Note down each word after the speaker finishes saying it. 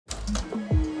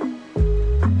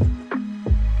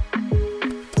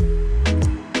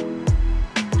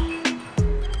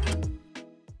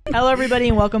Hello, everybody,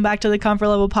 and welcome back to the Comfort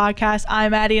Level Podcast.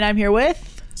 I'm Maddie, and I'm here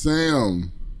with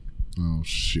Sam. Oh,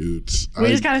 shoot. We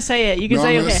just kind of say it. You can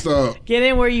say it. Okay. Get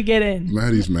in where you get in.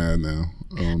 Maddie's mad now.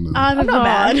 Oh, no. I'm not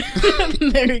mad.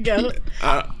 There we go.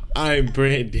 I'm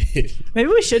Brandon. Maybe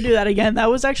we should do that again. That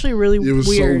was actually really weird. It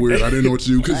was so weird. I didn't know what to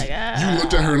do because you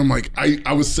looked at her and I'm like,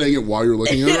 I was saying it while you were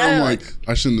looking at her. I'm like,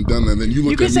 I shouldn't have done that. And then you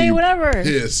looked at me. You can say whatever.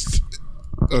 Pissed.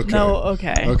 Okay. No,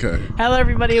 okay. Okay. Hello,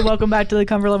 everybody, and welcome back to the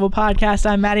Comfort Level Podcast.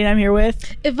 I'm Maddie, and I'm here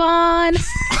with Yvonne.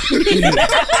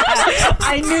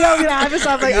 I knew I was gonna have this.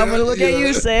 I'm like, I'm gonna look at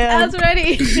you, Sam. I was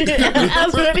ready.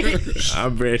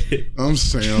 I'm Brandon. I'm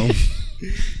Sam.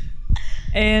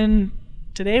 And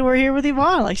today we're here with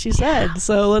Yvonne, like she said.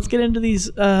 So let's get into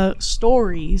these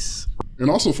stories.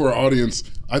 And also for our audience,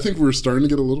 I think we're starting to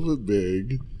get a little bit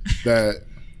big that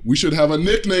we should have a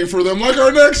nickname for them, like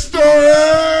our next story.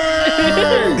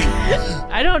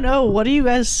 I don't know. What do you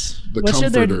guys? The what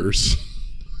comforters.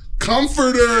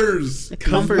 Comforters.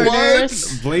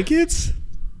 Comforters. Blankets?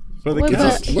 For the What kids?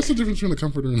 about- What's the difference between a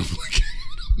comforter and a blanket?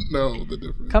 No, the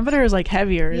difference. Comforter is like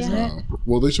heavier, isn't it? Oh.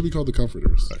 Well, they should be called the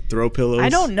comforters. Throw pillows? I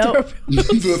don't know.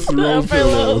 The throw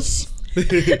pillows.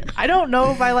 I don't know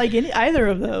if I like either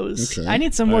of those. Okay. I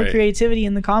need some more All right. creativity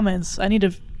in the comments. I need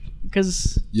to,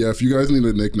 because Yeah, if you guys need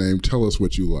a nickname, tell us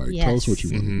what you like. Yes. Tell us what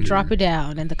you want. Drop it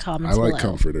down in the comments I like below.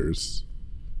 comforters.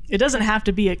 it doesn't have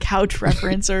to be a couch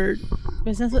reference or.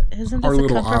 Isn't this Our a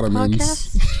little comfort ottomans.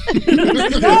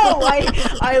 podcast? No,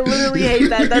 I literally hate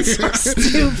that. That's so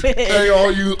stupid. Hey,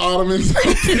 all you ottomans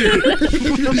out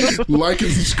there, like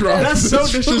and subscribe. That's so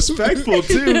disrespectful,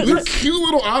 too. They're cute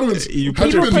little ottomans. You Have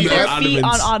put your been Put feet your mad- feet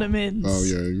on ottomans. ottomans. Oh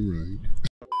yeah, you're right.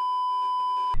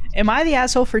 Am I the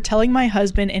asshole for telling my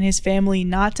husband and his family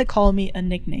not to call me a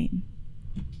nickname?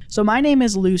 So my name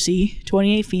is Lucy,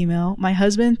 28 female. My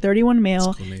husband, 31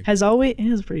 male, cool name. has always, it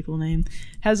is a pretty cool name,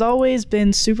 has always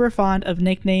been super fond of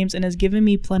nicknames and has given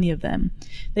me plenty of them.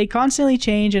 They constantly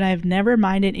change and I've never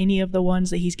minded any of the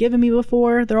ones that he's given me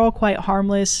before. They're all quite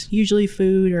harmless, usually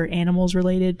food or animals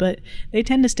related, but they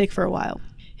tend to stick for a while.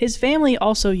 His family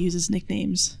also uses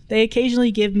nicknames. They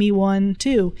occasionally give me one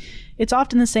too. It's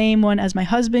often the same one as my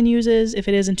husband uses if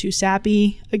it isn't too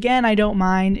sappy. Again, I don't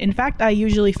mind. In fact, I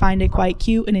usually find it quite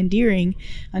cute and endearing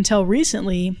until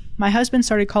recently, my husband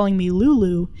started calling me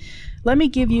Lulu. Let me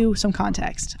give you some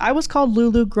context. I was called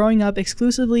Lulu growing up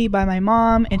exclusively by my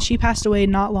mom, and she passed away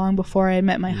not long before I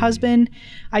met my husband.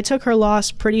 I took her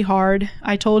loss pretty hard.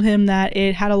 I told him that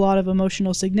it had a lot of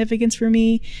emotional significance for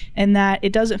me and that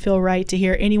it doesn't feel right to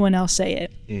hear anyone else say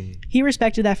it. He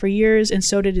respected that for years, and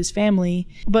so did his family.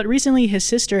 But recently, his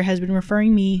sister has been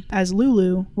referring me as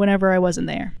Lulu whenever I wasn't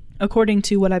there, according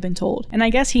to what I've been told. And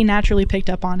I guess he naturally picked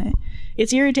up on it.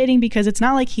 It's irritating because it's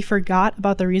not like he forgot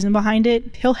about the reason behind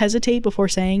it. He'll hesitate before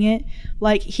saying it,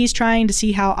 like he's trying to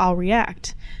see how I'll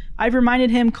react. I've reminded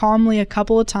him calmly a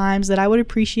couple of times that I would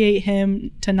appreciate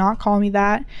him to not call me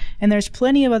that, and there's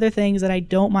plenty of other things that I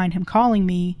don't mind him calling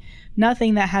me,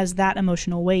 nothing that has that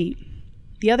emotional weight.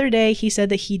 The other day, he said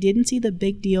that he didn't see the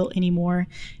big deal anymore.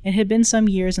 It had been some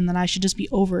years and that I should just be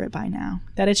over it by now.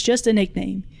 That it's just a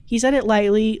nickname. He said it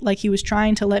lightly, like he was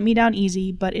trying to let me down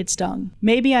easy, but it stung.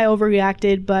 Maybe I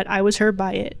overreacted, but I was hurt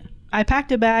by it. I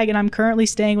packed a bag and I'm currently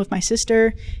staying with my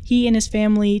sister. He and his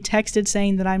family texted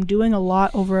saying that I'm doing a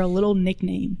lot over a little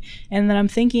nickname and that I'm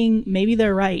thinking maybe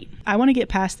they're right. I want to get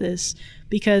past this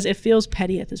because it feels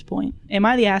petty at this point. Am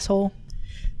I the asshole?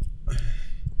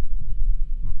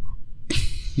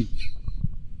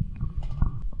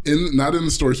 Not in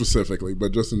the story specifically,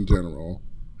 but just in general,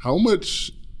 how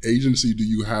much agency do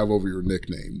you have over your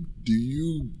nickname? Do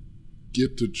you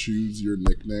get to choose your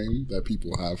nickname that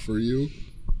people have for you?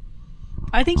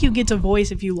 I think you get to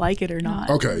voice if you like it or not.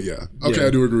 Okay, yeah. Okay, Yeah.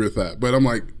 I do agree with that. But I'm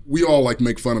like, we all like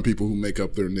make fun of people who make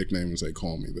up their nickname and say,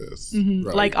 call me this.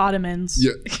 Right? Like Ottomans.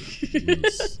 Yeah.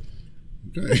 Yes.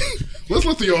 Okay. Let's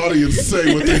let the audience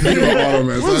say what they think about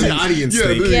Ottomans. What does the audience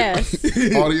think?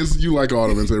 Yes. Audience, you like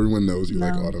Ottomans. Everyone knows you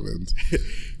like No. Ottomans.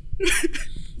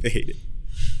 They hate it.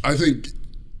 I think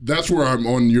that's where I'm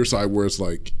on your side, where it's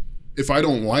like, if I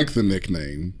don't like the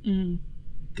nickname,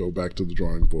 go back to the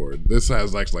drawing board. This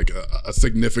has like a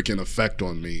significant effect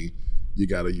on me. You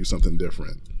got to use something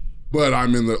different. But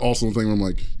I'm in the also thing where I'm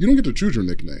like, you don't get to choose your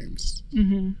nicknames.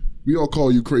 We all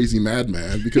call you Crazy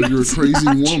Madman because you're a crazy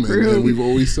not woman, true. and we've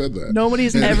always said that.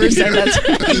 Nobody's ever said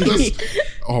that to me.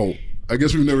 Oh, I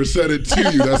guess we've never said it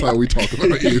to you. That's how we talk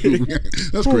about you.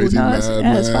 That's Ooh, crazy, no, Madman.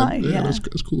 that's fine, yeah. That's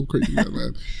cool, Crazy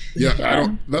Madman. Yeah, I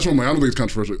don't. That's one of my. I don't think it's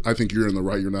controversial. I think you're in the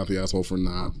right. You're not the asshole for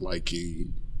not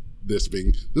liking this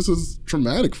being. This is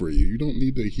traumatic for you. You don't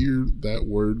need to hear that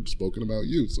word spoken about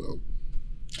you. So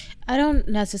I don't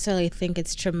necessarily think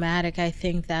it's traumatic. I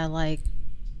think that like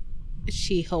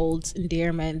she holds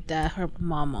endearment that her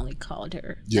mom only called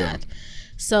her that.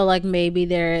 So like maybe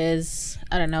there is,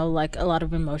 I don't know, like a lot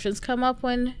of emotions come up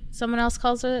when someone else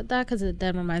calls her that because it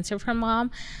then reminds her of her mom.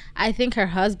 I think her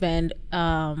husband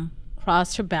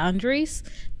crossed her boundaries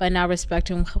by not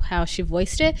respecting how she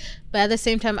voiced it. But at the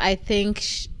same time, I think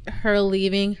her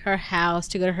leaving her house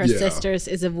to go to her sister's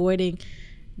is avoiding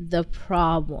the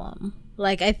problem.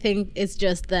 Like, I think it's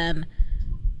just then,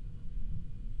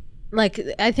 like,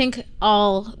 I think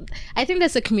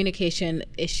there's a communication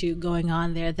issue going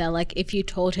on there that, like, if you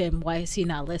told him, why is he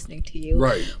not listening to you?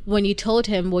 Right. When you told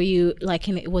him, were you, like,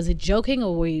 was it joking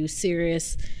or were you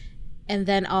serious? And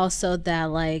then also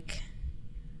that, like,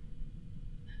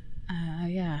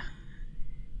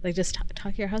 like, just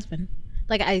talk to your husband.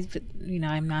 Like,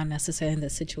 I'm not necessarily in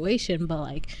this situation, but,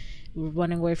 like,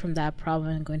 running away from that problem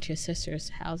and going to your sister's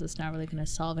house is not really going to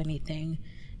solve anything.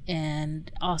 And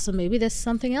also maybe there's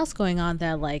something else going on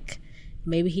that, like,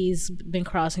 maybe he's been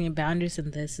crossing your boundaries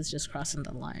and this is just crossing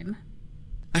the line.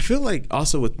 I feel like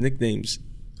also with nicknames,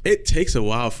 it takes a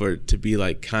while for it to be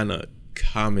like kind of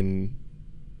common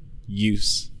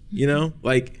use, you know?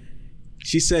 Like,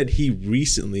 she said he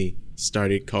recently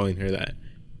started calling her that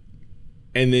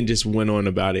and then just went on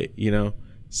about it, you know?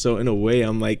 So in a way,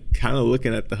 I'm like kind of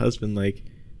looking at the husband like,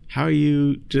 how are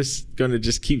you just gonna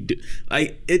just keep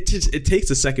like it takes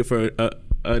a second for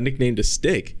a nickname to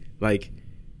stick. Like,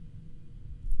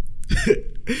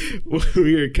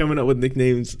 we were coming up with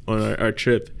nicknames on our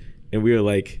trip and we were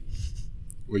like,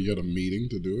 well, you had a meeting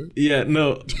to do it? Yeah,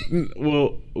 no.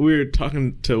 Well, we were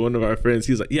talking to one of our friends.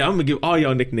 He's like, yeah, I'm gonna give all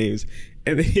y'all nicknames.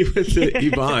 And then he went to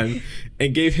Yvonne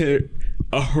and gave her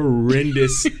a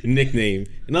horrendous nickname.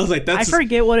 And I was like, I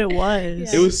forget what it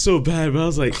was. It was so bad, but I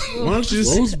was like, why don't you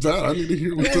just... What was bad? I need to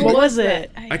hear what was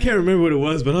it? I can't remember what it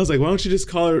was, but I was like, why don't you just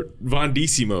call her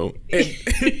Vondessimo? And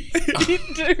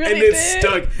it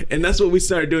stuck. And that's what we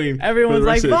started doing. Everyone's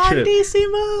like, Vondessimo!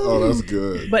 Oh, that's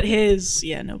good. But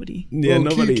nobody. Yeah,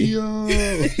 nobody.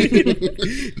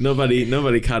 Nobody.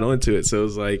 Nobody caught on to it. So it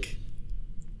was like,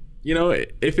 you know,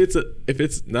 if it's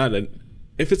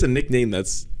a nickname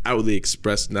that's outwardly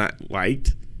expressed, not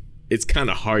liked, it's kind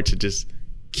of hard to just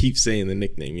keep saying the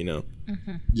nickname, you know?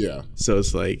 Mm-hmm. Yeah. So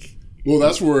it's like... Well,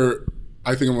 that's where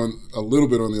I think I'm on a little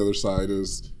bit on the other side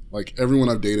is, like, everyone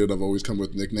I've dated, I've always come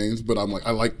with nicknames, but I'm like,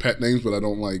 I like pet names, but I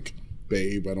don't like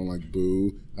babe, I don't like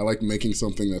boo. I like making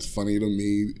something that's funny to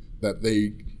me that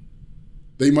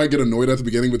they might get annoyed at the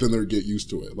beginning, but then they'll get used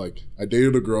to it. Like, I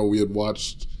dated a girl, we had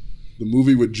watched the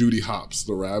movie with Judy Hopps,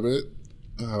 the rabbit.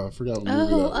 I forgot what movie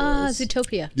that was.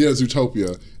 Zootopia. Yeah,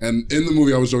 Zootopia. And in the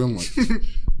movie, I was joking, I'm like,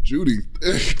 Judy,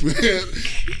 man.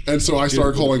 And so I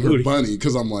started calling her Bunny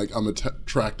because I'm like, I'm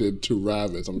attracted to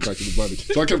rabbits. I'm attracted to Bunny.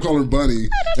 So I kept calling her Bunny,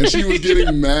 and she was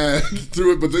getting mad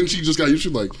through it. But then she just got used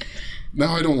to like,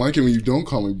 now I don't like it when you don't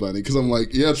call me Bunny because I'm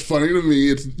like, yeah, it's funny to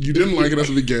me. You didn't like it at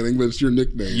the beginning, but it's your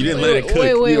nickname. You didn't let it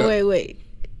cook. Wait.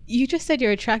 You just said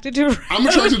you're attracted to rabbits. I'm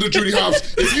attracted to Judy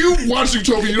Hopps. If you watch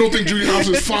Zootopia, you don't think Judy Hopps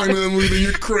is fine in that movie, then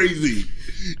you're crazy.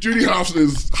 Judy Hopps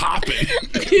is hopping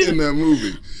in that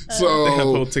movie. So they have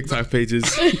whole TikTok pages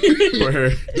for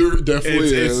her. There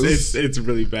definitely is. It's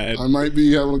really bad. I might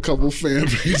be having a couple fan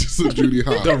pages of Judy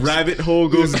Hopps. The rabbit hole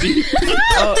goes deep.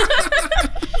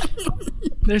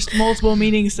 There's multiple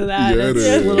meanings to that. Yeah,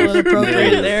 it's a little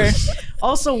inappropriate there.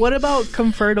 Also, what about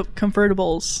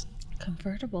convertibles?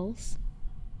 Convertibles?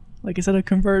 Like instead of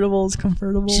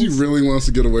convertibles. She really wants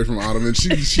to get away from Ottoman. She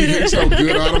hates how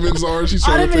good Ottomans are. She's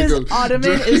trying to think of...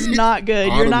 Ottoman is not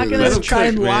good. You're not going to try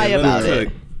and lie about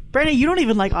it. Brandon, you don't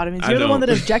even like Ottomans. You're the one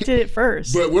that objected it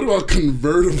first. But what about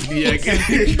convertibles? Yeah,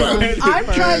 I'm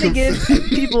trying to give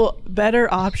people better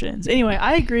options. Anyway,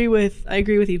 I agree with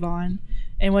Yvonne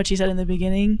and what she said in the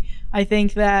beginning. I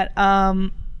think that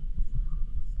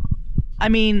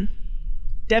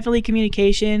definitely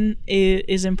communication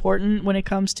is important when it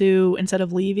comes to instead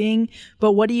of leaving.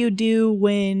 But what do you do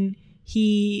when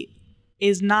he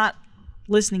is not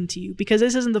listening to you? Because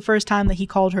this isn't the first time that he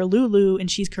called her Lulu and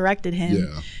she's corrected him.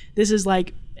 Yeah. This is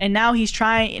like, and now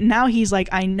he's like,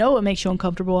 I know it makes you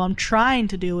uncomfortable. I'm trying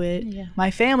to do it. Yeah.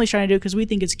 My family's trying to do it because we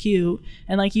think it's cute.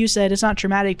 And like you said, it's not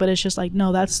traumatic, but it's just like,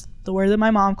 no, that's the word that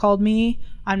my mom called me.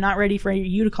 I'm not ready for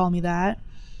you to call me that.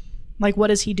 Like, what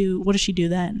does he do? What does she do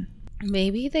then?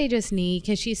 Maybe they just need,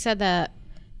 because she said that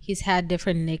he's had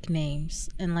different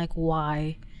nicknames and like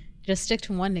why just stick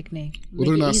to one nickname. Well,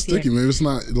 they're not sticky. Maybe it's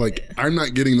not like, I'm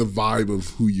not getting the vibe of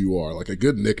who you are. Like a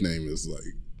good nickname is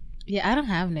like, yeah, I don't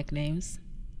have nicknames.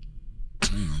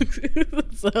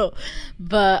 So,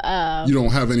 but you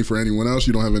don't have any for anyone else.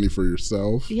 You don't have any for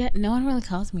yourself. yeah, no one really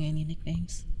calls me any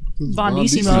nicknames.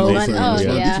 Vondessimo. Oh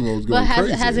yeah, but has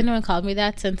crazy. anyone called me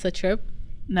that since the trip?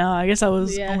 No, I guess I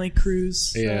was Yeah. only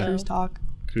cruise. Yeah. Cruise talk.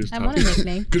 Cruise I talk. want a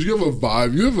nickname. Because you have a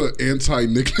vibe. You have an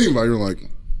anti-nickname vibe. You're like,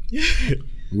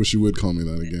 I wish you would call me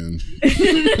that again.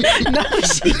 No,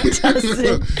 she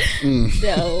doesn't.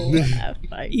 No,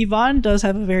 Yvonne does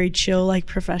have a very chill, like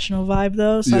professional vibe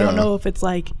though. So I don't Yeah. know if it's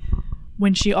like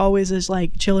when she always is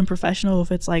like chill and professional,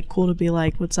 if it's like cool to be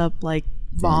like, what's up, like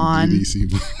Vaughn. DDC.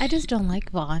 I just don't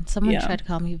like Vaughn. Someone Yeah. tried to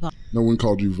call me Vaughn. No one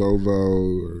called you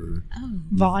Vovo or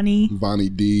Vonnie. Vonnie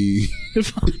D.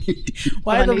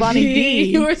 Why the Vonnie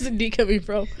D? Where's the D coming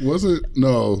from? Was it?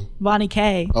 No. Vonnie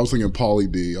K. I was thinking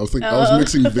Pauly D. I was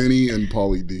mixing Vinny and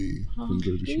Pauly D from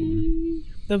Jersey Shore.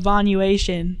 The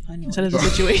Vonuation instead of the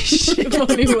situation.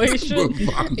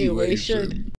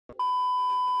 Evaluation.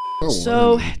 Oh,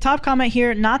 So, wow. top comment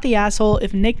here, not the asshole.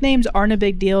 If nicknames aren't a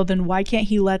big deal, then why can't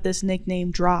he let this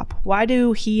nickname drop? Why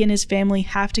do he and his family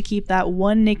have to keep that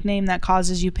one nickname that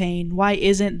causes you pain? Why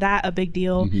isn't that a big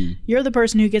deal? You're the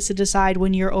person who gets to decide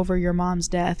when you're over your mom's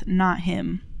death, not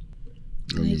him.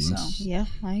 I mean, So, Yeah,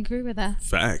 I agree with that.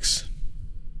 Facts.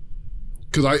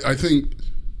 because I think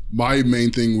my main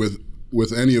thing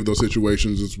with any of those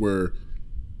situations is where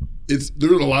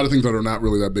there are a lot of things that are not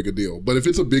really that big a deal. But if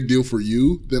it's a big deal for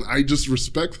you, then I just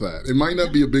respect that. It might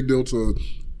not be a big deal to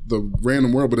the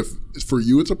random world, but if for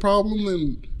you it's a problem,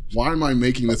 then why am I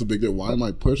making this a big deal? Why am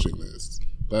I pushing this?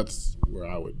 That's where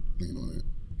I would lean on it.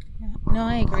 No,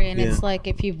 I agree. And Yeah. it's like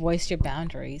if you've voiced your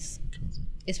boundaries,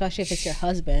 especially if it's your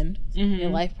husband, your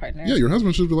life partner. Yeah, your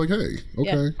husband should be like, hey,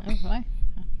 Yeah, okay. okay.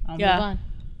 I'll Yeah. move on.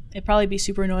 it'd probably be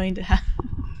super annoying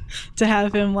to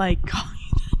have him like call you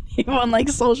that name on like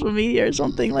social media or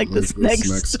something like this Like this next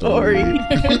next story. You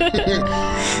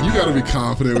got to be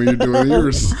confident when you're doing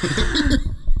yours.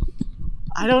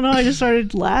 I don't know. I just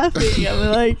started laughing. I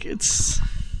mean, like I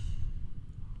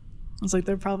was like,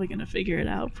 they're probably gonna figure it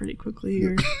out pretty quickly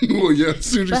here. Well, yeah, as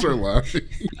soon as you start laughing.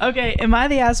 Okay, am I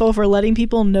the asshole for letting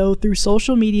people know through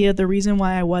social media the reason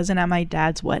why I wasn't at my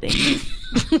dad's wedding?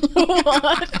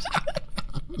 What?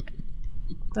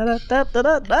 Da, da, da, da,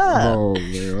 da, da. Oh,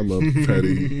 man, I love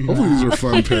petty. Hopefully these are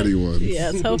fun petty ones.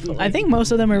 Yes, hopefully. I think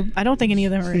most of them are. I don't think any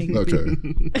of them are. Okay.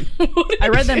 I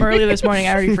read them earlier this morning.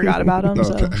 I already forgot about them.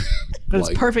 So, Okay. but it's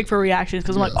Like- perfect for reactions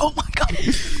because I'm like, oh my god,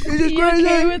 You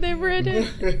okay with it, Brandon?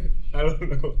 I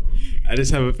don't know. I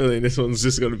just have a feeling this one's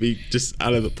just gonna be just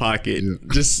out of the pocket, Yeah.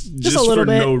 just a little for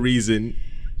bit. no reason.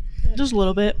 just a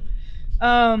little bit.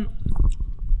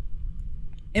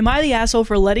 Am I the asshole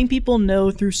for letting people know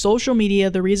through social media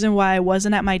the reason why I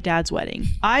wasn't at my dad's wedding?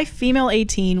 I, female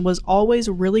 18, was always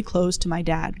really close to my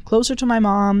dad, closer to my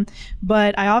mom,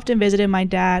 but I often visited my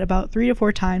dad about 3 to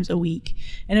 4 times a week.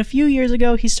 And a few years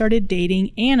ago, he started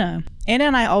dating Anna. Anna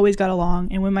and I always got along,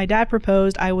 and when my dad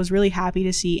proposed, I was really happy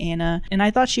to see Anna, and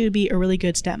I thought she would be a really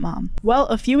good stepmom. Well,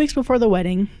 a few weeks before the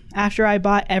wedding, after I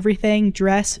bought everything,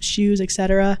 dress, shoes,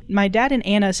 etc., my dad and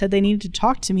Anna said they needed to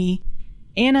talk to me.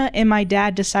 Anna and my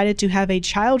dad decided to have a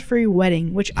child-free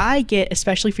wedding, which I get,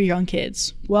 especially for young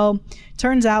kids. Well,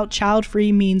 turns out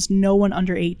child-free means no one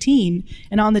under 18,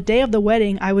 and on the day of the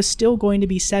wedding, I was still going to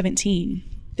be 17.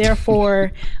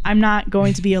 Therefore, I'm not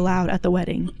going to be allowed at the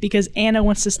wedding because Anna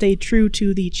wants to stay true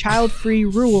to the child-free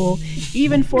rule,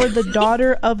 even for the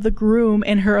daughter of the groom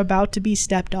and her about-to-be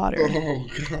stepdaughter. Oh,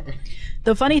 God.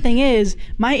 The funny thing is,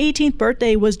 my 18th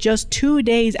birthday was just 2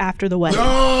 days after the wedding.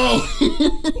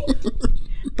 Oh!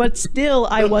 But still,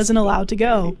 I wasn't allowed to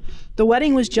go. The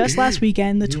wedding was just last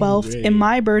weekend, the 12th, and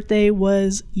my birthday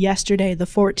was yesterday, the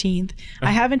 14th.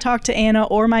 I haven't talked to Anna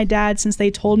or my dad since they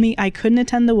told me I couldn't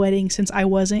attend the wedding since I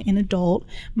wasn't an adult.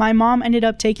 My mom ended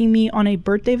up taking me on a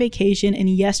birthday vacation, and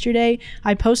yesterday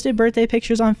I posted birthday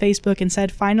pictures on Facebook and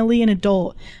said, finally an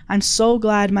adult. I'm so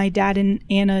glad my dad and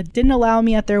Anna didn't allow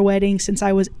me at their wedding since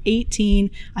I was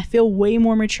 18. I feel way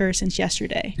more mature since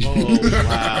yesterday. Oh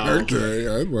wow! Okay,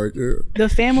 I like it. The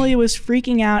family was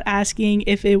freaking out, asking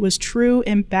if it was true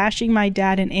and bashing my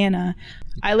dad and Anna.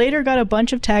 I later got a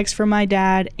bunch of texts from my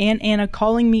dad and Anna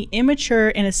calling me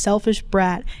immature and a selfish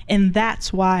brat, and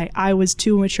that's why I was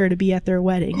too mature to be at their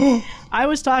wedding. I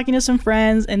was talking to some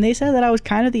friends, and they said that I was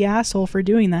kind of the asshole for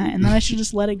doing that, and that I should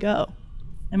just let it go.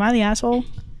 Am I the asshole?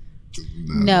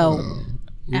 No.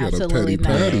 We got Absolutely a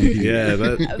petty not. patty. Yeah,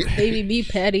 that Baby, be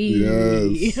petty.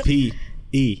 Yes.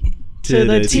 P-E To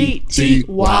the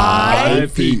T-T-Y.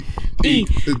 P. E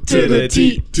to the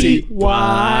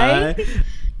T-T-Y.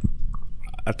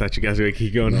 I thought you guys were gonna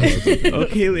keep going.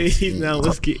 Okay, ladies, now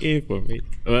let's get in for me.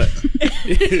 What?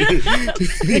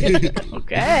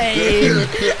 Okay.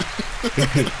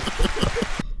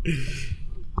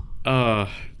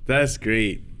 That's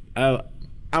great.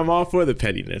 I'm all for the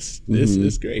pettiness. This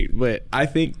is great, but I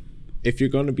think if you're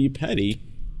gonna be petty,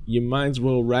 you might as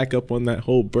well rack up on that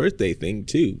whole birthday thing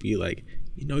too. Be like,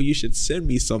 you should send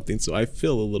me something so I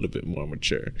feel a little bit more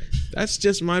mature. That's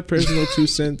just my personal 2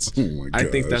 cents. Oh my I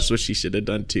think gosh. that's what she should have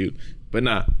done too. But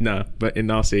nah. But in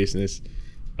all seriousness,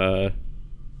 I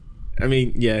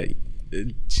mean, yeah,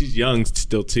 she's young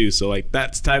still too. So like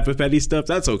that type of petty stuff,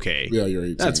 that's okay. Yeah, you're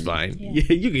 18. That's fine.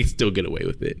 Yeah, you can still get away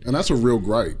with it. And that's a real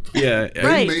gripe. Yeah,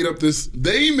 They made up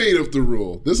the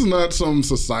rule. This is not some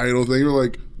societal thing. They're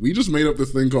like, we just made up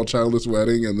this thing called childless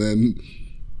wedding, and then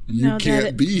you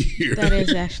can't be here. That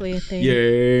is actually a thing.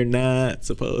 You're not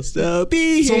supposed to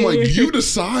be So I'm here. like, you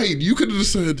decide. You could have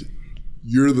just said,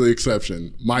 you're the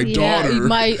exception. My daughter.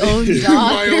 My own daughter.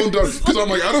 My own daughter. Because I'm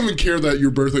like, I don't even care that your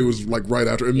birthday was like right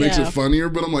after. It makes it funnier,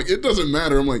 but I'm like, it doesn't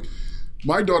matter. I'm like,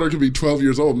 my daughter could be 12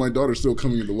 years old. My daughter's still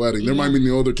coming to the wedding. There might be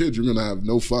the older kids. You're going to have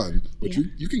no fun. But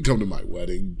you can come to my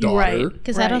wedding, daughter. Right.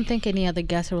 Because I don't think any other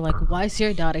guests were like, why is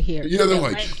your daughter here? Yeah, they're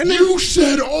like, you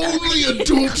said only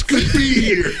adults could be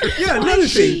here. Yeah, another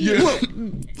thing. Well,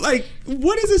 like,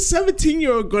 what is a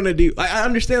 17-year-old gonna do? I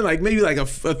understand, like maybe like a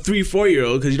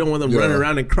 3-4-year-old because you don't want them running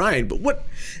around and crying. But what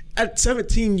at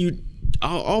 17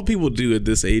 all people do at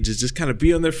this age is just kind of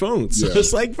be on their phones. So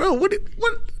it's like, bro, what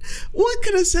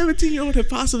could a 17-year-old have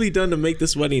possibly done to make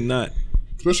this wedding not?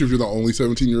 Especially if you're the only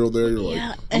 17-year-old there, you're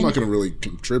like, I'm not going to really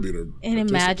contribute or And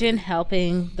imagine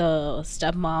helping the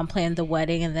stepmom plan the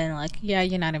wedding and then like,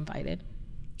 you're not invited.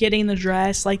 Getting the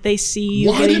dress, like they see you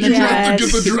Why getting did the you dress. have to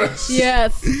get the dress?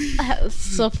 Yes.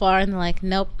 So far and like,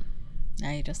 nope.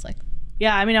 Now you're just like,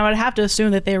 Yeah, I mean, I would have to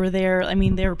assume that they were there. I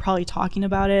mean, they were probably talking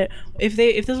about it. If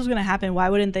this was going to happen, why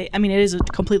wouldn't they? I mean, it is a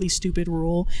completely stupid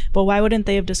rule, but why wouldn't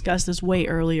they have discussed this way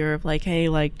earlier? Of like, hey,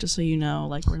 like, just so you know,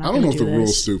 like, we're not. I don't know if do the this.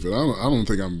 rule's stupid. I don't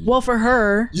think I'm. Well, for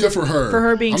her. Yeah, for her. For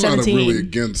her being I'm 17. not really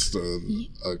against a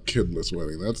kidless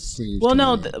wedding. That seems. Well, to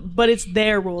no, me- but it's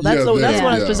their rule. That's Yeah, that's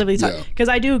what I'm yeah, specifically talking. yeah. Because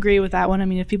I do agree with that one. I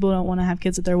mean, if people don't want to have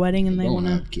kids at their wedding and they don't want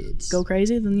have to kids. go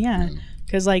crazy, then yeah.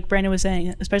 Because like Brandon was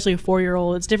saying, especially a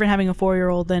 4-year-old, it's different having a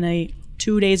 4-year-old than a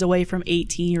 2 days away from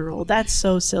 18-year-old. That's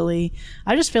so silly.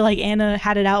 I just feel like Anna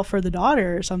had it out for the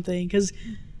daughter or something. Because,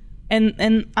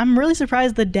 and I'm really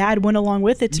surprised the dad went along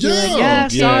with it to be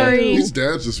like, sorry. These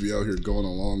dads just be out here going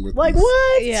along with Like these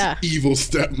what? yeah. evil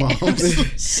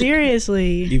stepmoms.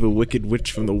 Seriously. Evil wicked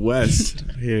witch from the west.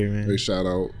 Here, man. Hey, shout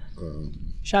out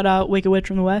Shout out Wicked Witch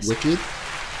from the West. Wicked.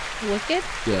 Wicked?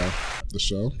 Yeah, the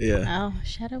show. Yeah. Oh,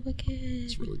 Shadow Wicked.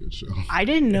 It's a really good show. I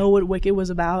didn't know what Wicked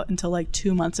was about until like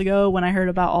 2 months ago when I heard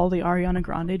about all the Ariana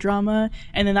Grande drama.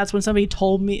 And then that's when somebody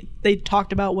told me, they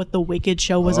talked about what the Wicked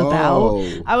show was about.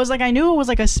 I was like, I knew it was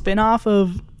like a spin-off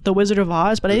of The Wizard of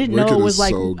Oz, but I didn't know Wicked it was is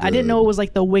like, so I didn't know good. it was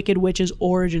like the Wicked Witch's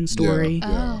origin story.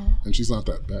 Yeah. And she's not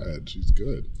that bad. She's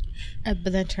good.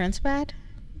 But then turns bad?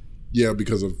 Yeah,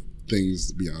 because of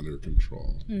things beyond her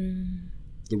control.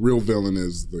 The real villain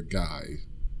is the guy.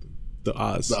 The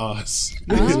Oz. The Oz.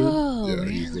 Oh, yeah,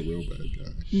 really? he's the real bad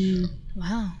guy. Yeah.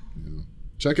 Wow.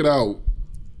 Check it out.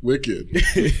 Wicked.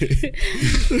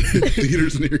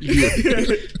 Theaters near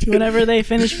you. Whenever they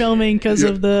finish filming because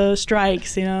of the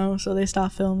strikes, you know, so they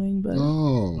stopped filming. But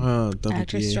Oh.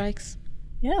 Actress strikes.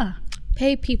 yeah.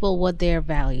 Pay people what they're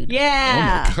valued.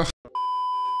 Yeah. God.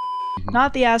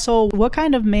 Not the asshole. What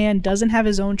kind of man doesn't have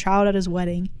his own child at his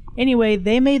wedding? Anyway,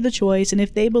 they made the choice, and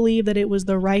if they believe that it was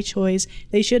the right choice,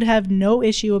 they should have no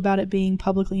issue about it being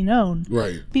publicly known.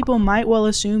 Right. People might well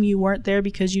assume you weren't there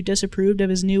because you disapproved of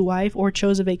his new wife or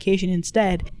chose a vacation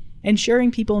instead.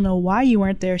 Ensuring people know why you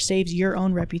weren't there saves your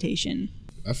own reputation.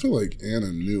 I feel like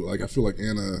Anna knew. Like, I feel like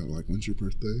Anna, like, when's your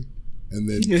birthday? And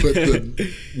then put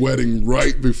the wedding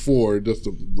right before just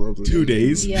to rub it 2 in.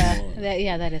 days. Yeah,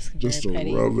 that is Just to very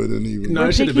petty. rub it in even. No,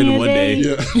 it should have been picking a one day.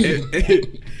 Yeah.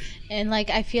 And like,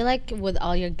 I feel like with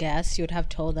all your guests, you would have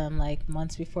told them like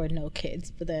months before, no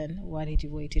kids. But then, why did you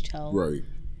wait to tell Right.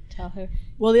 her?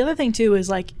 Well, the other thing, too, is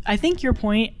like, I think your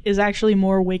point is actually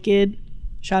more wicked,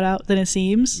 shout out, than it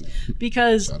seems.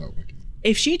 Because Shout out Wicked.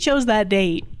 if she chose that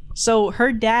date, so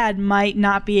her dad might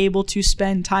not be able to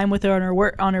spend time with her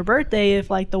on her birthday if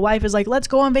like the wife is like, let's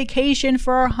go on vacation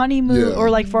for our honeymoon or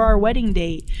like for our wedding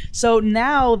date. So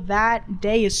now that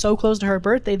day is so close to her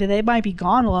birthday that they might be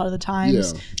gone a lot of the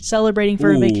times celebrating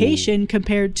for a vacation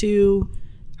compared to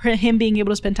him being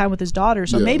able to spend time with his daughter.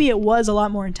 So maybe it was a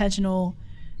lot more intentional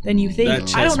than you think. That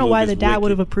I don't chess know why move the is dad would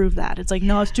wicked. have approved that. It's like,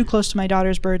 no, it's too close to my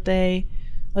daughter's birthday.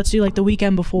 let's do like the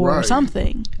weekend before or Right.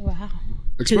 something. Wow.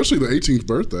 Especially the 18th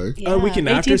birthday. Yeah. A weekend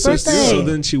after, 18th so birthday.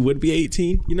 then she would be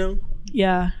 18, you know?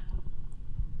 Yeah.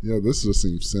 Yeah, this just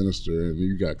seems sinister, and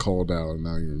you got called out, and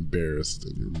now you're embarrassed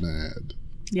and you're mad.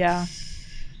 Yeah.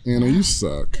 Anna, you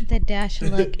suck. The dash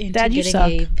look into Dad, you getting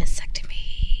suck. a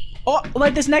vasectomy. Oh,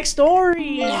 like this next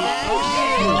story.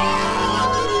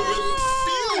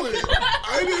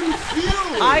 I didn't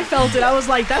feel it. I felt it. I was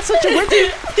like, that's such a weird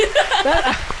thing.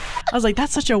 I was like,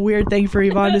 that's such a weird thing for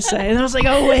Yvonne to say. And I was like,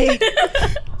 oh, wait.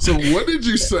 So what did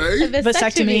you say?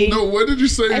 Vasectomy. No, what did you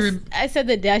say? I said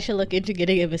the dash should look into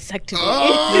getting a vasectomy.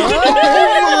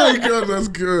 Oh my god, that's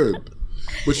good.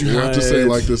 But you have to say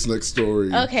What? like this next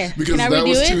story. Okay. Because Can I that redo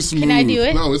was it? too smooth. Can I do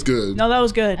it? No, it's good. No, that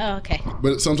was good. Oh, okay.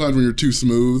 But sometimes when you're too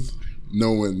smooth,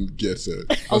 no one gets it.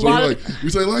 That's why lot we're of- like, we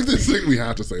say like this thing, we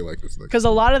have to say like this thing. Because a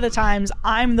lot of the times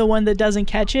I'm the one that doesn't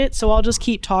catch it. So I'll just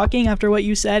keep talking after what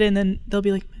you said. And then they'll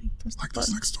be like, press the Like this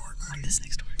button. next story, Maddie. This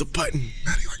next story. The button.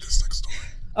 Maddie, like this next story.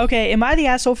 Okay, am I the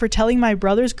asshole for telling my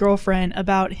brother's girlfriend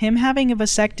about him having a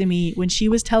vasectomy when she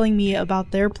was telling me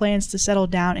about their plans to settle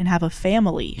down and have a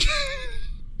family?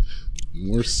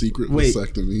 More secret Wait.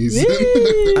 vasectomies.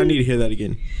 I need to hear that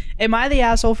again. Am I the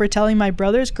asshole for telling my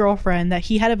brother's girlfriend that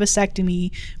he had a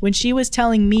vasectomy when she was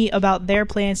telling me about their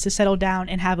plans to settle down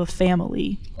and have a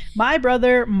family? My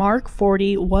brother, Mark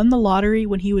 40, won the lottery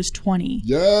when he was 20.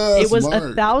 Yes, It was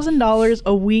Mark. $1,000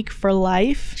 a week for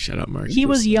life. Shut up, Mark. He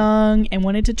was young and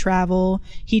wanted to travel.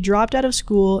 He dropped out of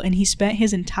school and he spent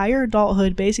his entire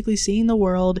adulthood basically seeing the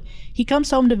world. He comes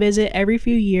home to visit every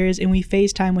few years and we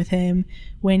FaceTime with him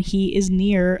when he is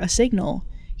near a signal.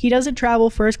 He doesn't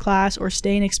travel first class or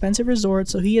stay in expensive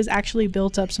resorts, so he has actually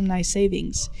built up some nice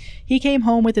savings. He came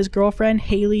home with his girlfriend,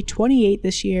 Haley, 28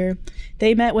 this year.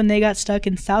 They met when they got stuck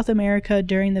in South America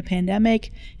during the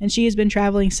pandemic, and she has been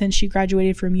traveling since she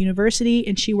graduated from university,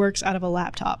 and she works out of a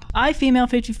laptop. I, female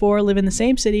 54, live in the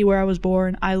same city where I was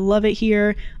born. I love it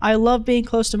here. I love being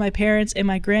close to my parents and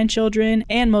my grandchildren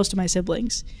and most of my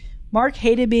siblings. Mark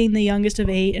hated being the youngest of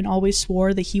 8 and always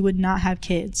swore that he would not have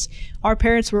kids. Our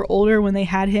parents were older when they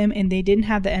had him and they didn't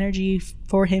have the energy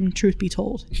for him, truth be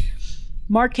told.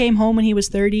 Mark came home when he was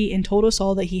 30 and told us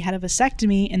all that he had a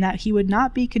vasectomy and that he would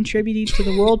not be contributing to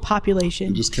the world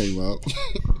population. It just came up.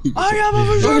 I have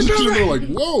a vasectomy! They're like,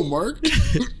 whoa, Mark.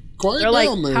 Quiet They're like,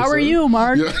 down there. how are son." you,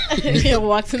 Mark? Yeah. He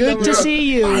walks in the Good room. to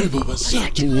see you. I have a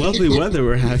vasectomy. Lovely weather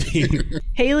we're having.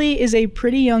 Haley is a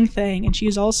pretty young thing, and she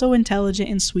is also intelligent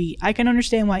and sweet. I can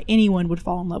understand why anyone would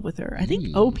fall in love with her. I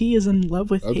think OP is in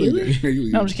love with I think Haley. Haley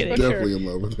No, I'm just kidding. is definitely in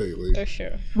love with Haley. For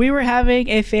sure. We were having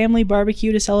a family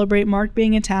barbecue to celebrate Mark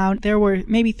being in town. There were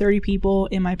maybe 30 people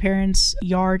in my parents'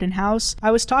 yard and house.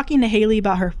 I was talking to Haley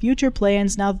about her future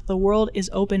plans now that the world is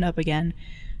opened up again.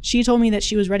 She told me that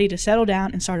she was ready to settle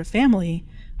down and start a family.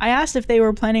 I asked if they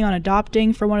were planning on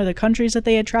adopting from one of the countries that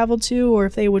they had traveled to or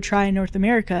if they would try in North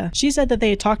America. She said that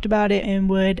they had talked about it and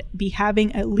would be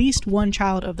having at least one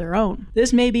child of their own.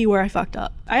 This may be where I fucked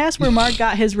up. I asked where Mark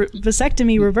got his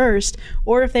vasectomy reversed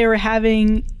or if they were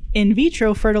having in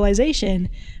vitro fertilization.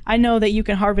 I know that you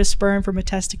can harvest sperm from a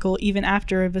testicle even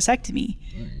after a vasectomy.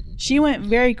 She went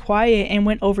very quiet and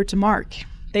went over to Mark.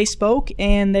 They spoke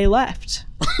and they left.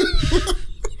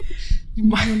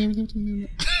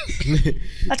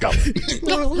 Let's go.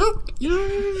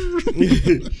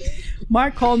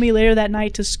 Mark called me later that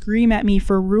night to scream at me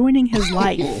for ruining his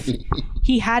life.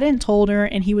 He hadn't told her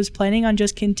and he was planning on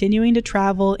just continuing to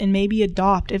travel and maybe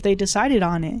adopt if they decided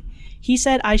on it. He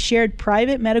said I shared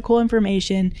private medical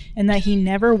information and that he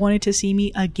never wanted to see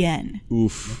me again.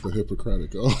 Oof. The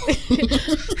Hippocratic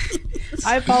oath.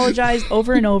 I apologized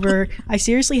over and over. I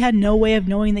seriously had no way of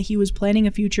knowing that he was planning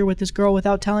a future with this girl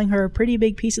without telling her a pretty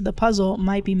big piece of the puzzle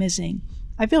might be missing.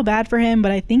 I feel bad for him,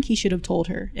 but I think he should have told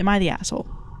her. Am I the asshole?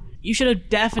 You should have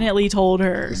definitely told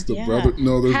her. It's the Yeah. brother.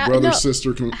 No, there's How- brother no,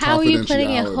 sister How are you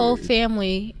putting a confidentiality. whole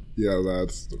family? Yeah,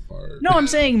 that's the part. No, I'm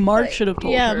saying Mark should have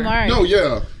told Yeah, her. Mark. No,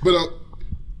 yeah, but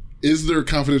is there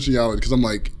confidentiality? Because I'm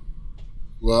like,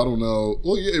 well, I don't know.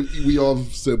 Well, yeah, we all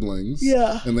have siblings,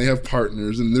 Yeah. and they have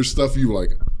partners, and there's stuff you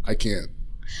like. I can't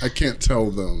tell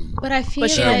them. But I feel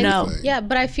But she like don't know. yeah,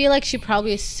 but I feel like she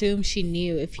probably assumed she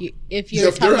knew if you're Yeah, if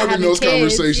talking they're about having those kids,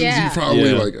 conversations, yeah. you probably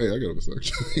Yeah. like, hey, I got a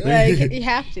vasectomy. like you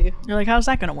have to. You're like, how's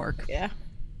that going to work? Yeah.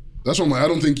 That's why I'm like, I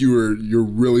don't think you're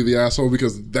really the asshole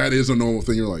because that is a normal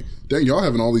thing. You're like, dang, y'all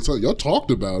having all these y'all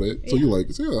talked about it, so you're like,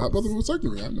 yeah, how about the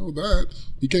vasectomy? I know that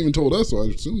he came and told us, so I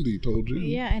assumed he told you.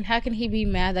 Yeah, and how can he be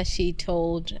mad that she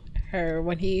told her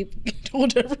when he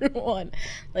told everyone?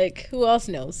 Like, who else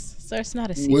knows? So it's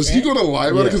not a secret. Was he going to lie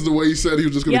about it Yeah. because the way he said he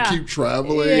was just going to Yeah. keep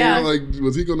traveling? Yeah. Like,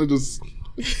 was he going to just?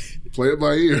 Play it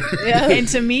by ear. Yeah. And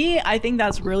to me, I think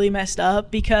that's really messed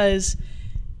up because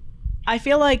I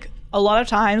feel like a lot of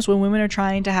times when women are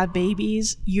trying to have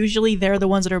babies, usually they're the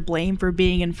ones that are blamed for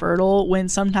being infertile, when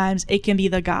sometimes it can be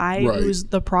the guy who's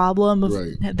the problem of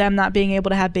them not being able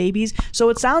to have babies. So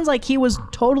it sounds like he was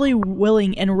totally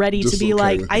willing and ready to be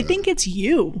like, I think it's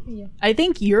you. Yeah. I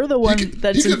think you're the one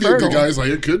that's infertile. The guy's like,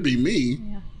 it could be me.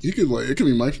 Yeah. He could it could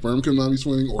be my sperm could not be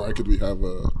swinging, or I could have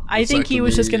a I think he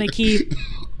was just going to keep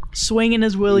swinging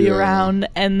his willy around,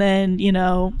 and then,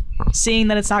 seeing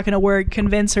that it's not going to work,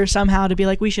 convince her somehow to be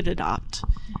like, we should adopt.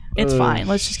 It's fine.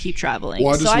 Let's just keep traveling.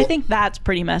 Well, I think that's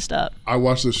pretty messed up. I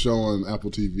watched this show on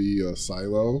Apple TV,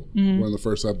 Silo, where in the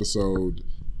first episode,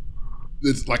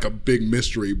 it's like a big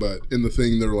mystery, but in the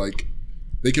thing, they're like,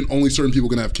 certain people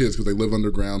can have kids because they live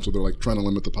underground, so they're like trying to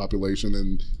limit the population,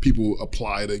 and people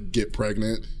apply to get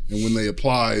pregnant, and when they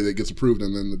apply, it gets approved,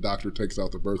 and then the doctor takes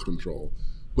out the birth control.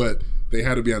 But they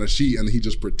had to be on a sheet, and he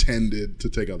just pretended to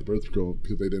take out the birth control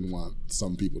because they didn't want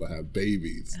some people to have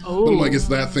babies. Oh. But I'm like, it's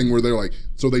that thing where they're like,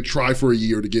 so they try for a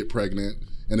year to get pregnant,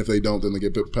 and if they don't, then they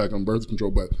get back on birth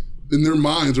control. But in their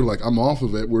minds, they're like, I'm off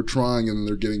of it. We're trying, and then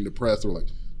they're getting depressed. They're like,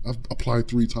 I've applied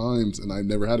 3 times, and I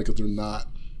never had it because they're not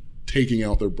taking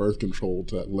out their birth control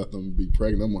to let them be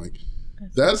pregnant. I'm like,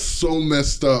 that's so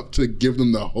messed up to give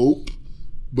them the hope.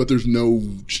 But there's no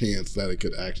chance that it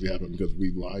could actually happen because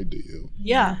we lied to you.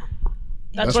 Yeah.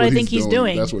 That's what I think he's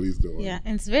doing. That's what he's doing. Yeah,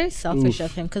 and it's very selfish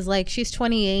of him because, like, she's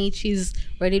 28, she's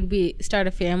ready to start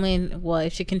a family, and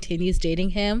if she continues dating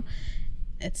him,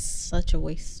 it's such a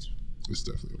waste. It's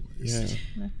definitely a waste.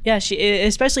 Yeah,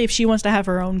 especially if she wants to have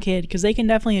her own kid, because they can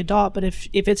definitely adopt. But if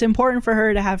it's important for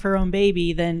her to have her own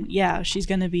baby, then she's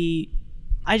gonna be.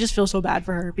 I just feel so bad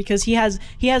for her because he has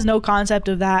no concept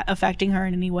of that affecting her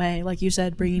in any way. Like you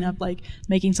said, bringing up like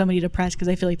making somebody depressed because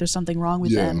they feel like there's something wrong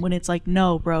with them, when it's like,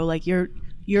 no, bro, like you're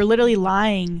literally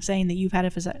lying, saying that you've had a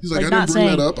vasectomy. He's like, I didn't bring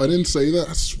that up. I didn't say that.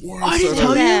 I swore I said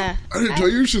that. I didn't tell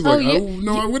you. She's like,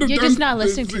 no, I would have done. You're just not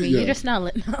listening to me. You're just not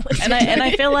listening. And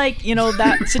I feel like,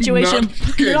 that situation.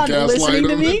 You're not listening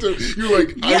to me. You're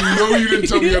like, I know you didn't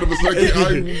tell me you had a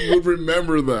vasectomy. I would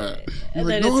remember that. You're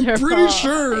like, no, I'm pretty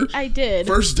sure. I did.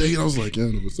 First date, I was like, yeah,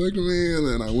 the vasectomy, and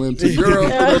then I went to Europe.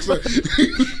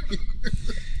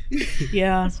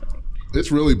 Yeah.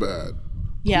 It's really bad.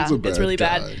 Yeah, it's really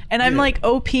bad. And I'm like,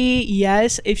 OP,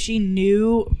 yes, if they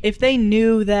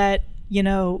knew that,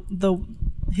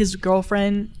 his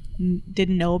girlfriend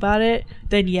didn't know about it,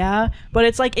 then yeah. But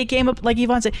it's like, it came up, like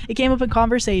Yvonne said, it came up in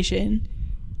conversation.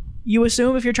 You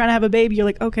assume if you're trying to have a baby, you're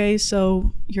like, okay,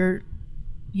 so you're,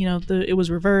 it was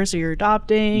reversed, or you're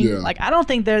adopting. Yeah. Like, I don't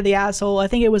think they're the asshole. I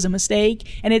think it was a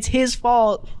mistake. And it's his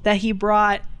fault that he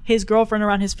brought his girlfriend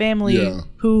around his family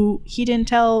who he didn't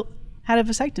tell had a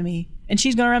vasectomy. And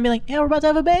she's going around and be like, yeah, we're about to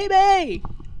have a baby.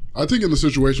 I think in the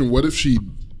situation, what if she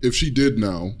did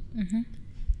know,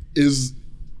 is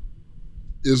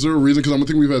there a reason? Because I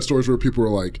think we've had stories where people are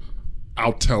like,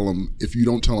 I'll tell them. If you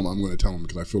don't tell them, I'm going to tell them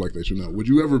because I feel like they should know. Would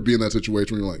you ever be in that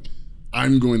situation where you're like,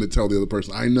 I'm going to tell the other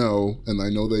person, I know, and I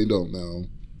know they don't know.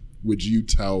 Would you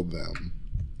tell them?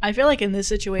 I feel like in this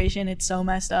situation, it's so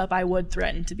messed up. I would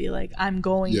threaten to be like, I'm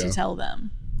going to tell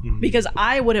them. Because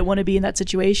I wouldn't want to be in that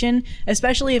situation,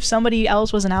 especially if somebody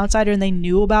else was an outsider and they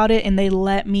knew about it and they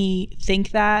let me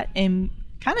think that and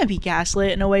kind of be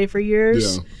gaslit in a way for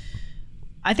years. Yeah.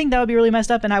 I think that would be really messed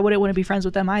up, and I wouldn't want to be friends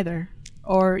with them either.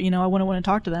 Or, I wouldn't want to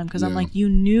talk to them because I'm like, you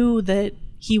knew that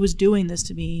he was doing this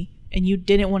to me and you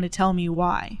didn't want to tell me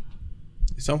why.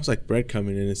 It's almost like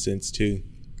breadcrumbing in a sense too,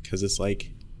 because it's like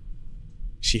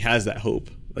she has that hope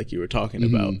like you were talking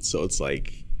about. So it's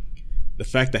like, the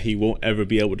fact that he won't ever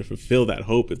be able to fulfill that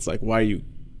hope, it's like, why are you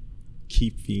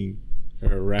keeping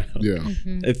her around? Yeah.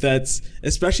 If that's,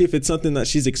 especially if it's something that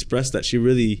she's expressed that she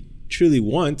really truly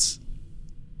wants,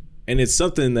 and it's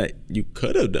something that you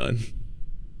could have done,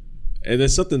 and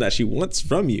it's something that she wants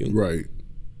from you. Right.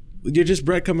 You're just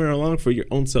breadcrumbing along for your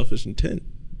own selfish intent.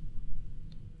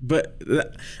 But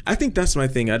I think that's my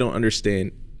thing I don't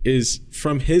understand is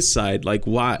from his side, like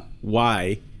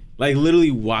why? Like literally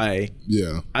why?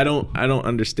 Yeah. I don't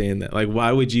understand that. Like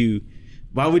why would you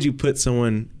put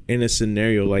someone in a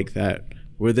scenario like that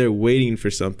where they're waiting for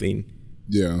something?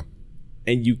 Yeah.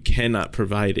 And you cannot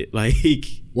provide it. Like,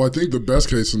 well, I think the best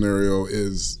case scenario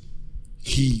is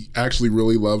he actually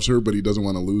really loves her, but he doesn't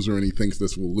want to lose her, and he thinks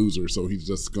this will lose her, so he's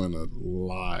just gonna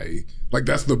lie. Like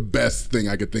that's the best thing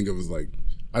I could think of is like,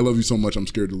 I love you so much, I'm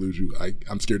scared to lose you.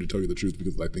 I'm scared to tell you the truth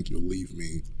because I think you'll leave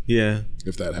me. Yeah.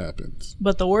 If that happens.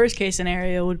 But the worst case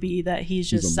scenario would be that he's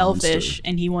just selfish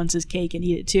and he wants his cake and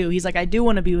eat it too. He's like, I do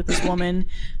want to be with this woman,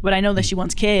 but I know that she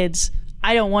wants kids.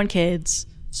 I don't want kids.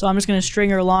 So I'm just going to string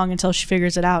her along until she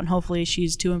figures it out, and hopefully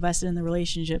she's too invested in the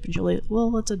relationship and she'll like,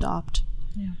 well, let's adopt.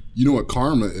 Yeah. You know what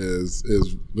karma is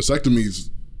vasectomies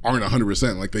aren't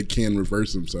 100%. Like, they can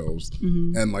reverse themselves.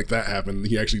 And like that happened.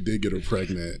 He actually did get her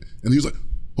pregnant. And he was like,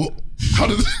 oh, how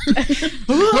did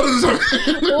this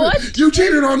happen? What? You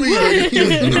cheated on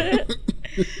me.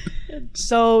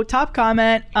 So top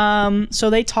comment, so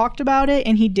they talked about it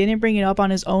and he didn't bring it up on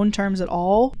his own terms at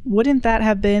all. Wouldn't that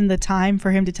have been the time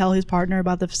for him to tell his partner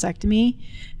about the vasectomy?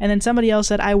 And then somebody else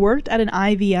said, I worked at an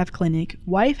IVF clinic.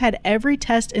 Wife had every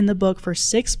test in the book for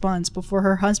 6 months before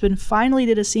her husband finally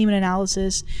did a semen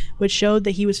analysis which showed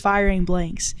that he was firing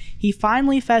blanks. He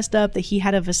finally fessed up that he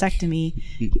had a vasectomy.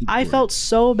 I felt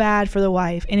so bad for the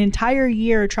wife. An entire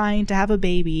year trying to have a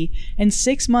baby and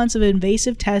 6 months of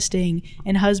invasive testing,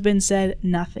 and husband said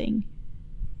nothing.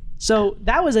 So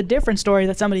that was a different story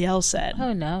that somebody else said.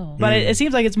 Oh no. But it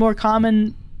seems like it's more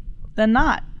common than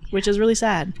not, which is really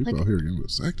sad. People out here getting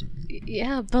vasectomy.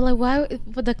 Yeah, but like, why?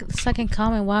 For the second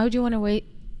comment, why would you want to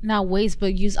not waste,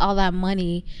 but use all that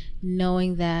money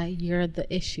knowing that you're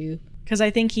the issue? Because I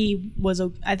think it was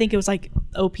like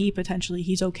OP potentially.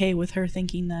 He's okay with her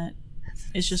thinking that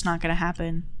it's just not going to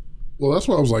happen. Well, that's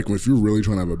why I was like, if you're really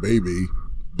trying to have a baby,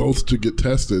 both to get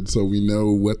tested so we know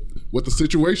what the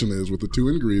situation is with the 2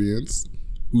 ingredients,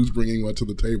 who's bringing what to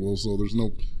the table. So I'm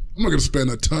not going to spend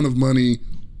a ton of money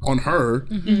on her,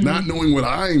 not knowing what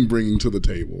I'm bringing to the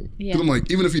table. Because I'm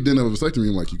like, even if he didn't have a vasectomy,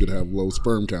 I'm like, you could have low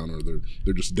sperm count, or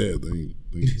they're just dead. They ain't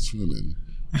swimming.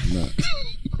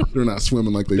 They're not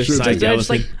swimming like they should. They're just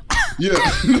like, yeah.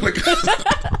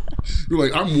 You're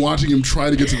like, I'm watching him try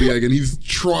to get to the egg, and he's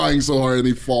trying so hard, and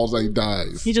he falls and he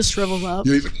dies. He just shrivels up.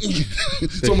 Yeah,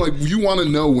 so I'm like, you want to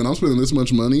know, when I'm spending this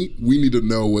much money, we need to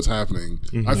know what's happening.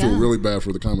 I feel really bad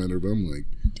for the commenter, but I'm like,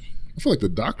 I feel like the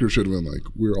doctor should have been like,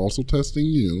 we're also testing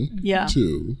you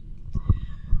too.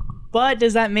 But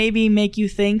does that maybe make you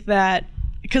think that,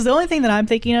 because the only thing that I'm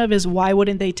thinking of is why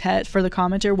wouldn't they test, for the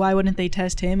commenter, why wouldn't they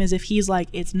test him, is if he's like,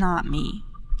 it's not me.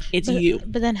 It's you.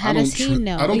 But then how does he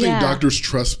know? I don't think doctors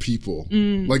trust people.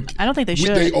 Like, I don't think they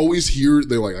should. They always hear,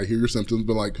 they're like, I hear your symptoms,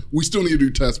 but like, we still need to do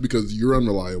tests because you're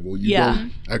unreliable. You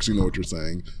don't actually know what you're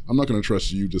saying. I'm not going to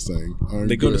trust you just saying,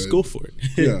 they go to school for it.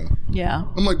 Yeah.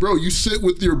 I'm like, bro, you sit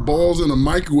with your balls in a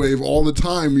microwave all the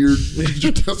time. Your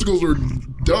testicles are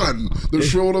done. They're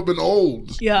shriveled up and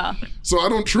old. Yeah. So I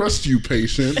don't trust you,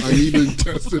 patient. I need to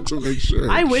test it to make sure.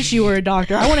 I wish you were a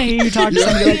doctor. I want to hear you talk to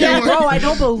somebody like that. Bro, I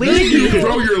don't believe you.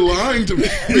 Bro, you're lying to me.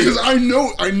 Because I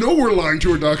know we're lying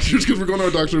to our doctors, because we're going to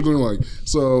our doctors and they're like,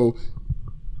 so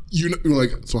you're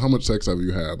like, so how much sex have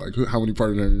you had? Like, how many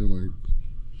partners have you? You're like,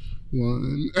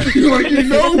 1. And you're like,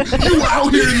 you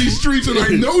out here in these streets, and I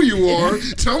know you are.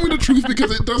 Tell me the truth,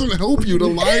 because it doesn't help you to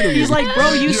lie to me. He's like,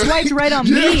 bro, you swiped right on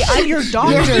me. I'm your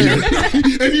doctor.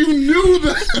 And you knew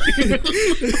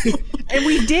that. And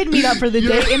we did meet up for the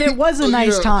day, and it was a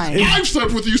nice time. I've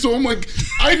slept with you, so I'm like,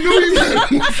 I know you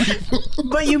had more people.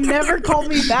 But you never called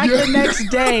me back the next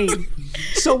day.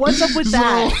 So what's up with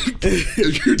that?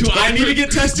 Do I need to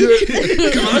get tested?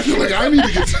 Because I feel like I need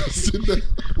to get tested now.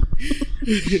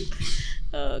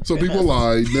 So people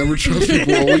lie, never trust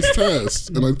people, always test,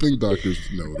 and I think doctors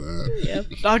know that. Yep.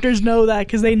 Doctors know that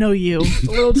because they know you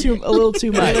a little too much. A little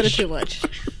too much.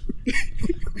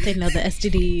 They know the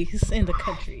STDs in the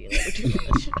country a little too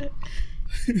much.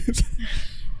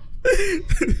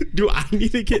 Do I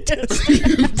need to get tested?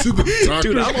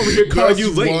 Dude, I'm over here calling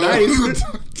you late night.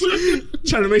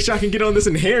 Trying to make sure I can get on this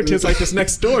inheritance like this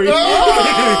next story.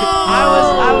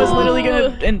 I was literally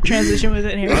gonna transition with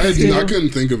inheritance. I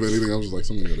couldn't think of anything. I was like,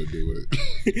 someone gotta do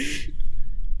it.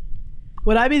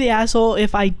 Would I be the asshole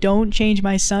if I don't change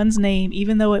my son's name,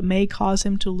 even though it may cause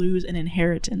him to lose an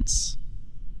inheritance?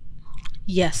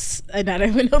 Yes. I don't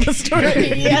even know the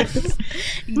story. Yes.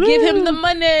 Give him the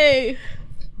money.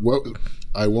 What?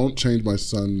 I won't change my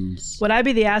son's... Would I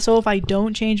be the asshole if I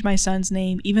don't change my son's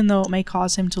name, even though it may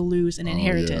cause him to lose an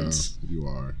inheritance? Yeah, you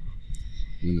are.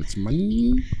 When it's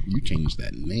money, you change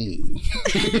that name.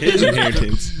 His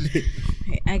inheritance.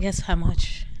 I guess how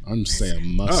much? I'm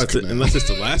Sam Musk. Unless it's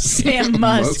the last Sam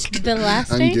Musk. The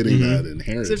last name? I'm getting that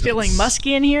inheritance. Is it feeling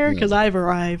musky in here? Because I've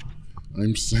arrived.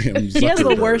 I'm Sam Zuckerberg. He has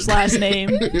the worst last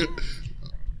name.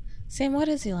 Sam, what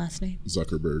is your last name?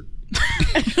 Zuckerberg.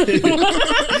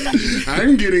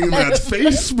 I'm getting that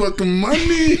Facebook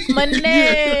money.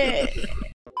 Money.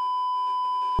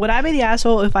 Would I be the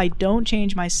asshole if I don't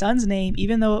change my son's name,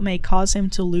 even though it may cause him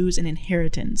to lose an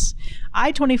inheritance?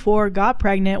 I, 24, got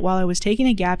pregnant while I was taking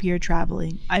a gap year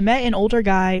traveling. I met an older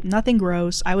guy, nothing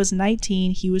gross. I was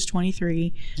 19, he was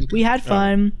 23. We had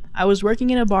fun. I was working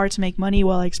in a bar to make money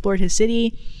while I explored his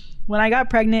city. When I got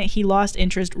pregnant, he lost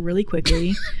interest really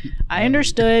quickly. I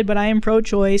understood, but I am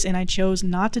pro-choice and I chose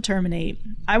not to terminate.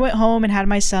 I went home and had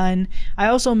my son. I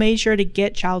also made sure to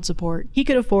get child support. He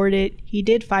could afford it. He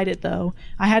did fight it though.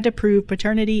 I had to prove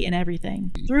paternity and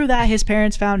everything. Through that, his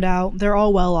parents found out. They're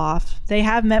all well off. They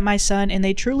have met my son and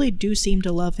they truly do seem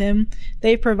to love him.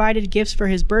 They've provided gifts for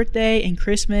his birthday and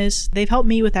Christmas. They've helped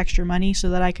me with extra money so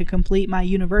that I could complete my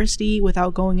university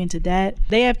without going into debt.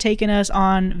 They have taken us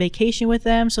on vacation with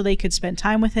them so they could spend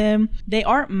time with him. They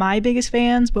aren't my biggest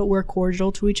fans, but we're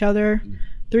cordial to each other.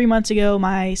 3 months ago,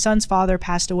 my son's father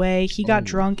passed away. He got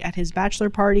drunk at his bachelor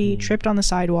party, tripped on the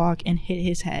sidewalk, and hit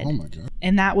his head. Oh my God.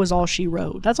 And that was all she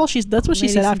wrote. That's what she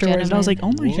said afterwards. And I was like,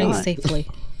 oh my God. Safely.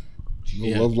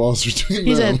 No love lost between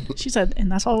She them. said,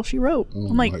 and that's all she wrote. Oh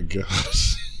I'm like, my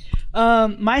gosh.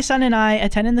 My son and I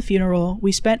attended the funeral.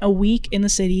 We spent a week in the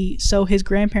city so his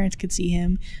grandparents could see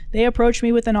him. They approached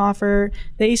me with an offer.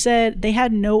 They said they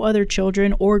had no other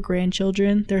children or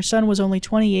grandchildren. Their son was only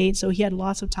 28, so he had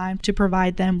lots of time to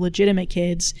provide them legitimate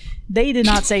kids. They did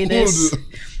not say this.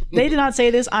 They did not say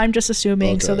this. I'm just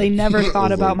assuming. Okay. So they never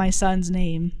thought about my son's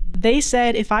name. They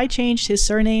said if I changed his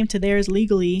surname to theirs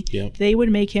legally, they would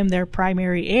make him their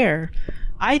primary heir.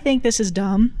 I think this is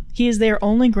dumb. He is their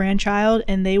only grandchild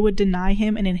and they would deny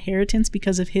him an inheritance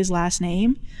because of his last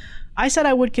name. I said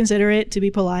I would consider it to be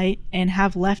polite and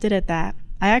have left it at that.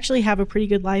 I actually have a pretty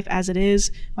good life as it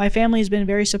is. My family has been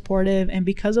very supportive, and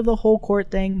because of the whole court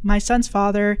thing, my son's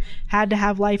father had to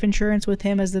have life insurance with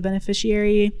him as the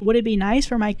beneficiary. Would it be nice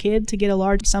for my kid to get a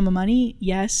large sum of money?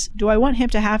 Yes. Do I want him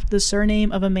to have the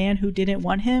surname of a man who didn't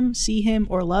want him, see him,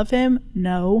 or love him?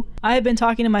 No. I have been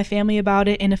talking to my family about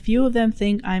it, and a few of them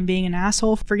think I'm being an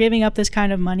asshole for giving up this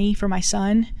kind of money for my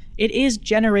son. It is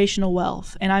generational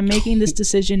wealth, and I'm making this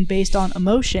decision based on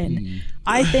emotion.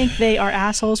 I think they are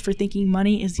assholes for thinking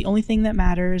money is the only thing that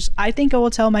matters. I think I will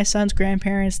tell my son's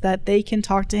grandparents that they can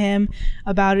talk to him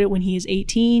about it when he is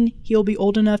 18. He'll be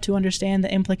old enough to understand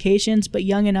the implications, but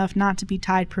young enough not to be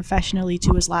tied professionally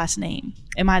to his last name.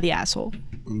 Am I the asshole?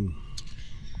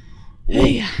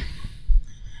 Hey.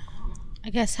 I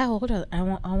guess how old are I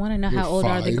want to know how old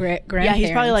 5? are the grandparents? Yeah,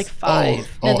 he's probably like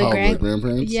 5. Oh, the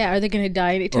grandparents? Yeah, are they going to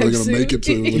die anytime Are they going to make it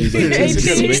to when he's 18? He's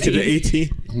gonna make it to 18.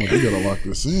 I'm like, we got to lock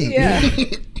this in. Yeah.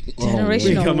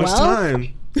 Generational How much wealth?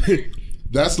 time?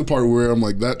 That's the part where I'm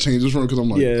like, that changes from, because I'm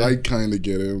like, I kind of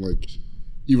get it. I'm like,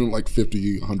 even like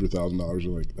 $50,000, $100,000,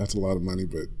 you're like, that's a lot of money,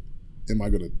 but am I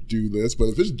going to do this? But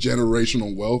if it's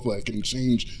generational wealth that can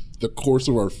change the course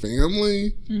of our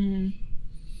family,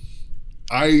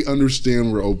 I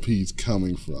understand where OP's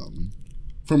coming from.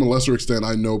 From a lesser extent,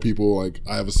 I know people, like,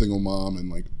 I have a single mom,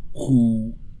 and like,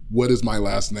 what is my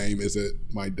last name? Is it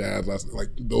my dad's last name? Like,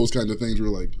 those kinds of things were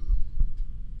like,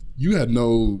 you had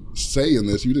no say in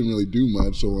this. You didn't really do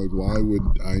much. So like, why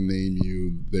would I name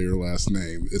you their last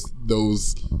name? It's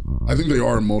those, I think they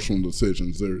are emotional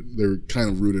decisions. They're kind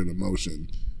of rooted in emotion.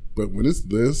 But when it's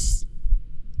this,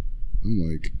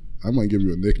 I'm like, I might give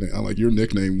you a nickname. I'm like, your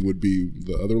nickname would be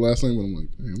the other last name, but I'm like,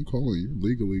 hey, I'm calling you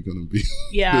legally gonna be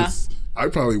this. I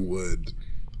probably would.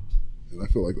 And I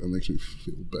feel like that makes me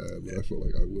feel bad, but I feel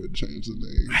like I would change the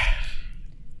name.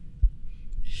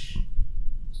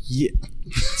 Yeah.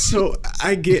 So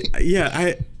I get,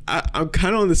 I'm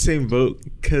kind of on the same boat,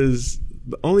 because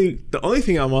the only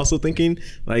thing I'm also thinking,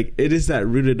 like, it is that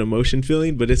rooted emotion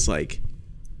feeling, but it's like,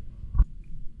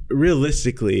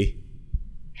 realistically,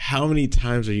 how many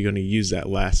times are you going to use that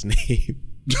last name?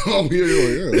 Oh,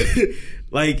 yeah.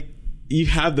 Like, you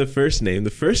have the first name.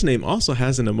 The first name also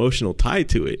has an emotional tie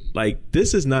to it. Like,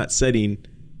 this is not setting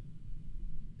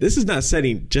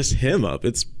just him up.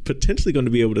 It's potentially going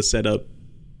to be able to set up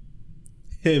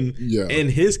him and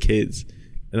his kids.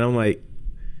 And I'm like,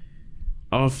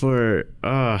 I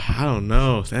don't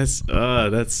know.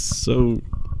 That's so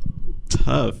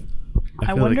tough.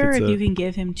 I wonder if you can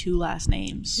give him 2 last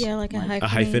names. Yeah, like a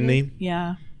hyphen name.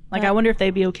 Yeah. Like, I wonder if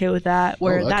they'd be okay with that,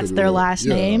 where that's their last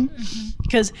name.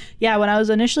 Because, when I was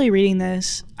initially reading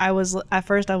this, at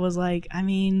first I was like, I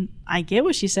mean, I get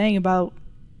what she's saying about,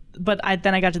 but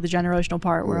then I got to the generational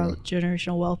part,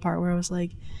 generational wealth part, where I was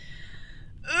like,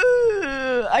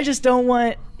 I just don't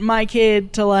want my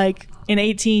kid to, like, in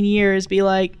 18 years be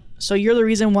like, so you're the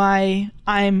reason why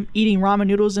I'm eating ramen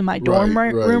noodles in my dorm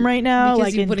room right now, because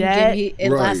like, you in wouldn't debt. give me a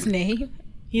last name.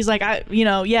 He's like,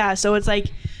 so it's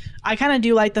like, I kind of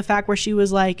do like the fact where she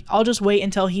was like, I'll just wait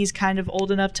until he's kind of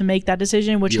old enough to make that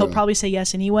decision, which he'll probably say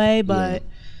yes anyway, but...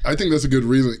 I think that's a good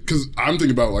reason, because I'm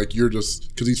thinking about, like, you're just,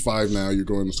 because he's 5 now, you're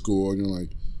going to school, and you're like,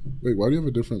 wait, why do you have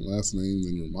a different last name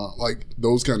than your mom? Like,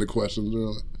 those kind of questions. They're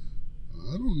like,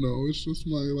 I don't know. It's just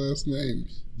my last name.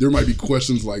 There might be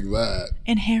questions like that.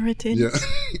 Inheritance. Yeah.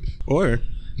 Or,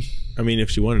 I mean, if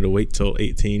she wanted to wait till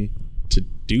 18 to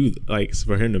do, like,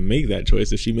 for him to make that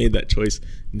choice, if she made that choice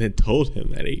and then told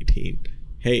him at 18,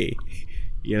 hey,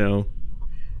 you know,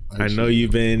 I know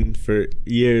you've been for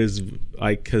years,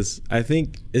 like, because I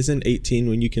think, isn't 18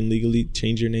 when you can legally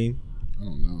change your name? I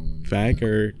don't know. Back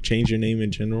or change your name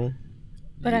in general?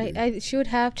 But she would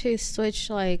have to switch,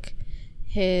 like,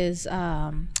 his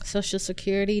social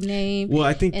security name. Well,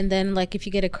 I think, and then, like, if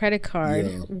you get a credit card,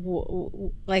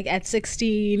 like at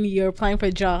 16, you're applying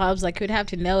for jobs. Like, you'd have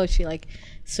to know if she like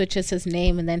switches his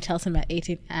name and then tells him at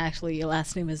 18, actually, your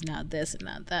last name is not this and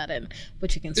not that, and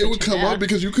but you can. Switch it would come up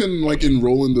because you couldn't like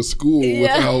enroll into school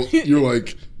without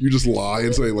you just lie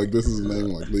and say like this is his name,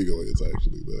 like legally it's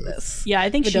actually this. Yeah, I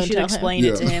think she should explain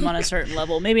it to him on a certain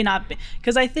level. Maybe not,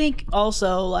 because I think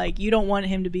also like you don't want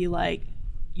him to be like,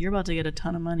 you're about to get a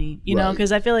ton of money, you know,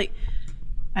 because I feel like,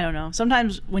 I don't know,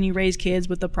 sometimes when you raise kids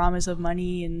with the promise of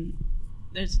money and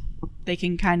they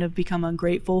can kind of become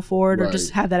ungrateful for it or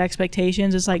just have that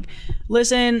expectations. It's like,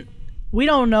 listen, we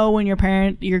don't know when your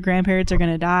grandparents are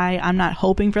going to die. I'm not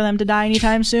hoping for them to die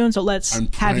anytime soon, so let's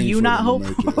have you not hope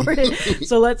for it.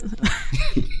 So let's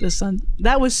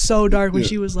that was so dark when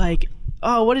she was like,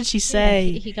 oh, what did she say?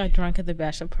 Yeah, he got drunk at the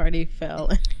bachelor party,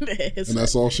 fell. And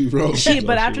that's all she wrote.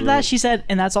 But after that, she said,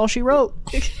 and that's all she wrote.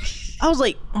 I was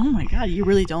like, oh my God, you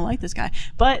really don't like this guy.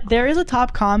 But there is a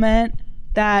top comment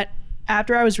that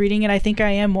after I was reading it, I think I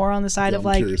am more on the side of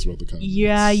like,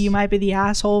 yeah, you might be the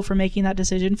asshole for making that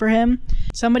decision for him.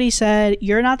 Somebody said,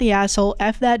 you're not the asshole,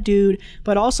 F that dude,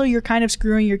 but also you're kind of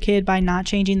screwing your kid by not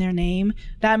changing their name.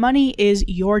 That money is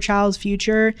your child's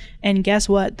future, and guess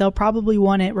what? They'll probably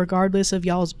want it regardless of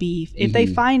y'all's beef. If they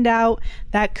find out,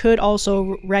 that could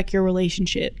also wreck your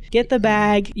relationship. Get the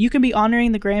bag. You can be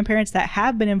honoring the grandparents that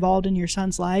have been involved in your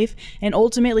son's life, and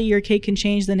ultimately your kid can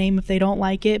change the name if they don't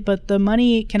like it, but the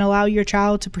money can allow your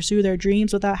child to pursue their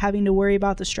dreams without having to worry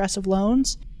about the stress of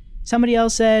loans. Somebody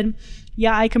else said,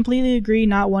 yeah, I completely agree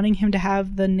not wanting him to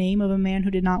have the name of a man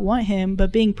who did not want him,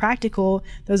 but being practical,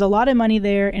 there's a lot of money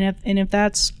there, and if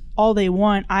that's all they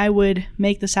want, I would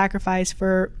make the sacrifice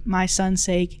for my son's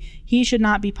sake. He should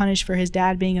not be punished for his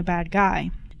dad being a bad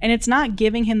guy. And it's not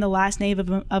giving him the last name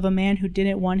of a man who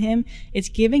didn't want him. It's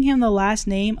giving him the last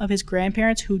name of his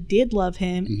grandparents who did love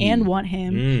him and want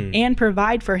him and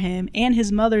provide for him and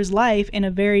his mother's life in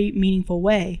a very meaningful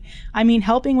way. I mean,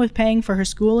 helping with paying for her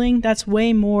schooling, that's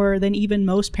way more than even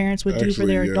most parents would do for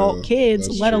their adult kids,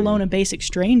 let alone a basic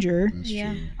stranger.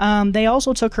 They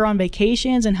also took her on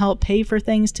vacations and helped pay for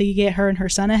things to get her and her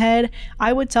son ahead.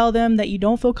 I would tell them that you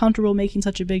don't feel comfortable making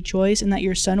such a big choice and that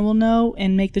your son will know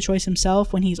and make the choice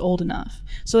himself when he's old enough.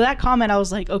 So that comment, I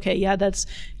was like, okay, yeah, that's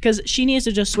because she needs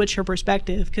to just switch her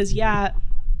perspective, because yeah,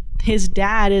 his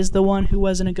dad is the one who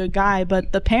wasn't a good guy,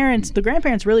 but the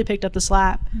grandparents really picked up the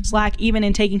slack even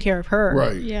in taking care of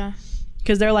her,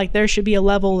 because they're like, there should be a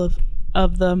level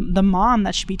of the mom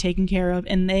that should be taken care of,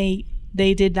 and they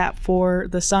did that for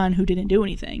the son who didn't do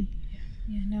anything.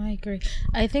 Yeah, no, I agree.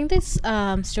 I think this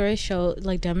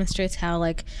story demonstrates how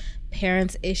like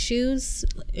parents' issues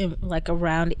like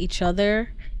around each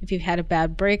other, if you've had a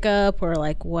bad breakup or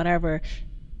like whatever,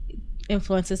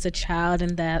 influences the child,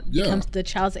 and that becomes the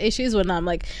child's issues. When I'm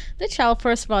like, the child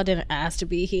first of all didn't ask to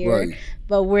be here,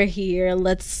 but we're here,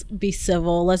 let's be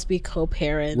civil, let's be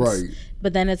co-parents,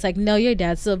 but then it's like, no, your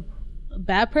dad's a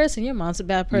bad person, your mom's a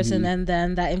bad person, and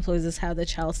then that influences how the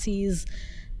child sees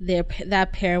that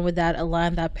parent, without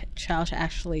allowing that child to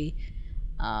actually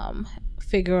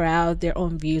figure out their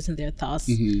own views and their thoughts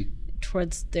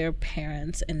towards their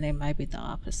parents, and they might be the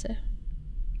opposite.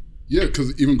 Yeah,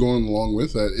 because even going along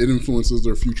with that, it influences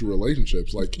their future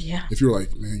relationships. Like, if you're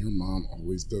like, man, your mom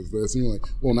always does this, and you're like,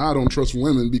 well, now I don't trust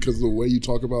women because the way you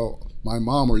talk about my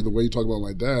mom or the way you talk about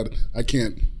my dad, I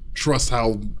can't trust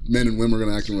how men and women are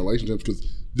going to act in relationships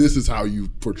because this is how you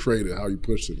portrayed it, how you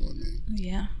pushed it on me.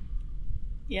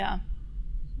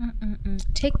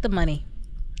 Take the money.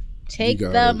 Take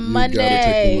the money.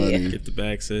 Get the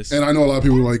bag, sis. And I know a lot of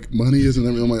people are like, money isn't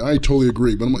everything. I'm like, I totally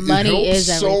agree. But I'm like, money it helps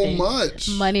is everything. So much.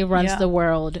 Money runs the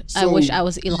world. So, I wish I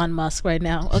was Elon Musk right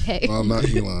now. Okay. I'm not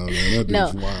Elon, man. That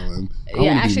dude's wildin'.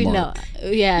 Yeah, actually, no.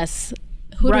 Yes.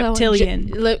 Reptilian.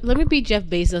 Let me be Jeff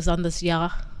Bezos on this,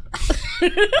 y'all.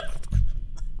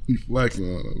 You flexing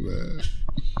on him, man.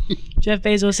 Jeff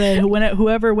Bezos said,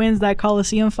 whoever wins that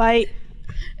Coliseum fight,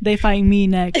 they fight me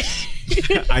next.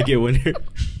 I get winner.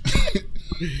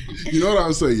 You know what I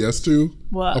would say yes to?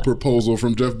 What? A proposal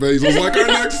from Jeff Bezos like our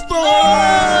next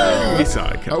star. We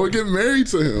saw it. I would get married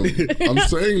to him. I'm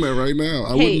saying that right now.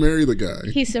 I would marry the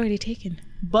guy. He's already taken.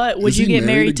 But would Is you he get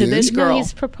married married to again? this girl? No,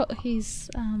 he's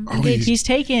engaged. He's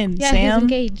taken, Yeah, Sam. he's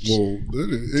engaged. Well,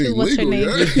 that ain't what's her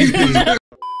legal yet.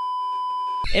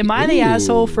 Am I the Ooh.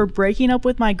 asshole for breaking up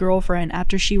with my girlfriend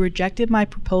after she rejected my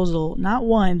proposal not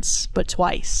once, but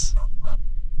twice?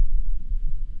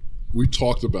 We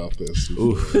talked about this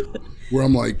where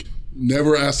I'm like,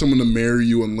 never ask someone to marry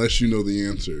you unless you know the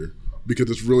answer, because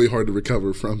it's really hard to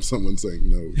recover from someone saying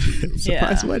no to you.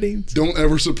 Surprise weddings. Don't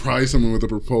ever surprise someone with a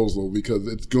proposal, because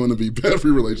it's going to be bad for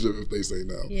your relationship if they say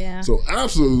no. Yeah. So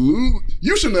absolutely,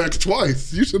 you shouldn't ask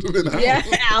twice. You should have been out. Yeah,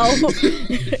 ow.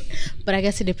 But I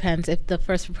guess it depends. If the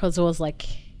first proposal was like,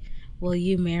 will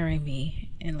you marry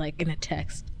me? And like in a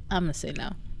text, I'm going to say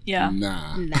no. Yeah.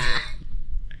 Nah. Nah.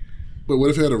 But what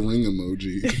if it had a ring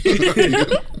emoji?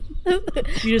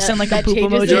 You just send like a that poop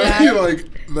changes emoji it. back. You're like,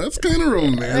 that's kind of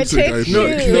romantic, I takes think.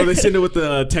 No, they send it with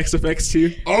the text effects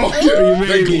too. Oh, yeah. You They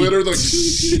marry me. glitter like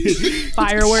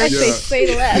Fireworks. Yeah.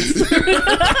 Say less.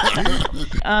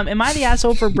 Am I the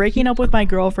asshole for breaking up with my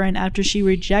girlfriend after she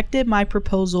rejected my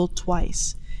proposal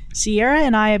twice? Sierra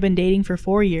and I have been dating for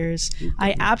 4 years.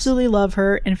 I absolutely love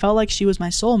her and felt like she was my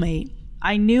soulmate.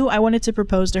 I knew I wanted to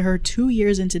propose to her 2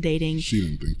 years into dating, She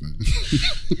didn't think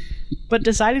that. but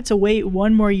decided to wait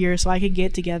 1 more year so I could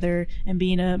get together and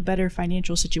be in a better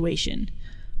financial situation.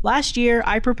 Last year,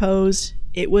 I proposed.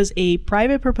 It was a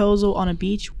private proposal on a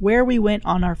beach where we went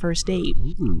on our first date.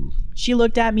 Ooh. She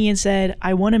looked at me and said,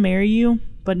 I want to marry you,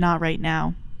 but not right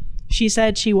now. She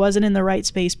said she wasn't in the right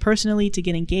space personally to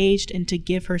get engaged and to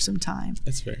give her some time.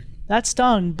 That's fair. That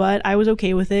stung, but I was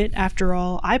okay with it. After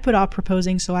all, I put off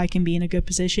proposing so I can be in a good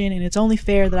position, and it's only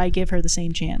fair that I give her the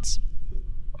same chance.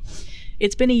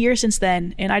 It's been a year since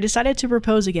then, and I decided to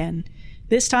propose again.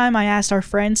 This time I asked our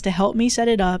friends to help me set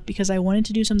it up because I wanted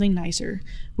to do something nicer.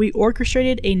 We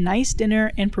orchestrated a nice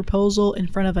dinner and proposal in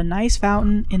front of a nice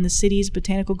fountain in the city's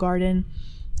botanical garden.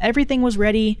 Everything was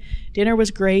ready, dinner was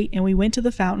great, and we went to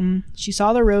the fountain. She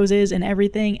saw the roses and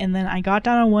everything, and then I got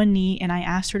down on one knee and I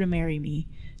asked her to marry me.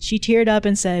 She teared up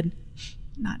and said,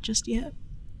 not just yet.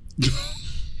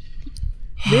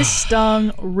 This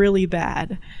stung really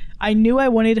bad. I knew I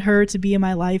wanted her to be in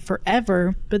my life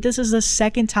forever, but this is the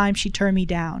second time she turned me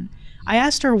down. I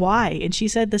asked her why, and she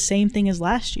said the same thing as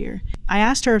last year. I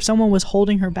asked her if someone was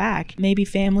holding her back, maybe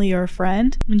family or a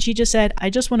friend, and she just said, I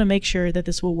just want to make sure that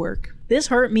this will work. This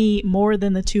hurt me more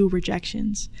than the 2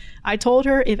 rejections. I told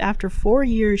her if after 4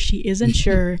 years she isn't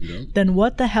sure, then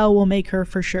what the hell will make her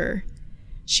for sure?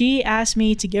 She asked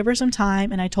me to give her some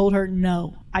time, and I told her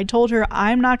no. I told her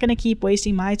I'm not going to keep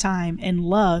wasting my time and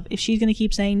love if she's going to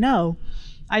keep saying no.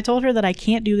 I told her that I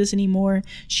can't do this anymore.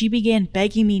 She began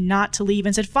begging me not to leave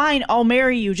and said, fine, I'll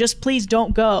marry you. Just please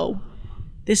don't go.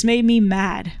 This made me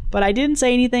mad, but I didn't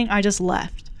say anything. I just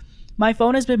left. My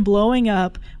phone has been blowing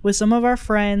up with some of our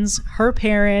friends, her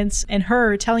parents, and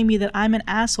her telling me that I'm an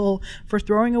asshole for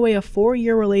throwing away a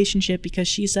 4-year relationship because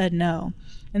she said no,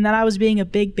 and that I was being a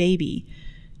big baby,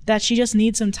 that she just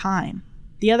needs some time.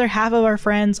 The other half of our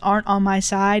friends aren't on my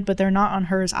side, but they're not on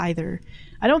hers either.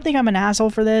 I don't think I'm an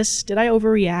asshole for this. Did I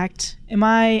overreact? Am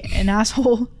I an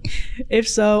asshole? If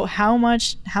so, how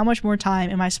much more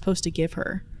time am I supposed to give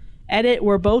her? Edit,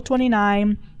 we're both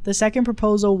 29. The second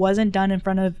proposal wasn't done in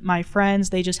front of my friends.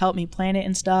 They just helped me plan it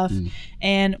and stuff.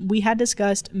 And we had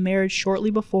discussed marriage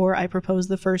shortly before I proposed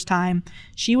the first time.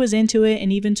 She was into it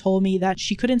and even told me that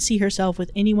she couldn't see herself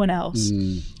with anyone else.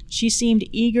 She seemed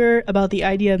eager about the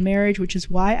idea of marriage, which is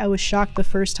why I was shocked the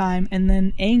first time and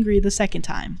then angry the second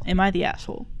time. Am I the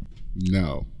asshole?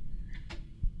 No.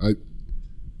 I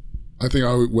think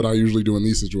what I usually do in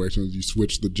these situations, you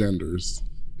switch the genders.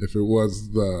 If it was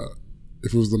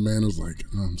the man who's like,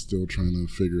 oh, I'm still trying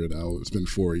to figure it out, it's been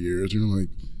 4 years, you're like,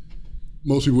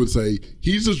 most people would say,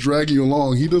 he's just dragging you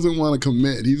along. He doesn't want to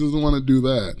commit. He doesn't want to do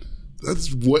that.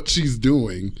 That's what she's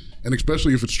doing. And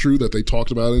especially if it's true that they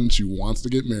talked about it and she wants to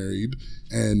get married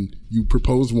and you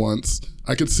propose once,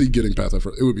 I could see getting past that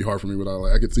first. It would be hard for me, but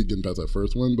I could see getting past that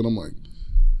first one. But I'm like,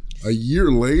 a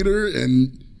year later,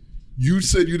 and you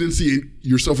said you didn't see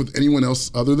yourself with anyone else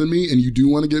other than me, and you do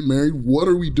want to get married. What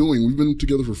are we doing? We've been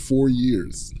together for 4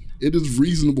 years. It is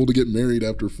reasonable to get married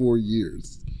after 4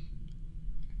 years.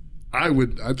 I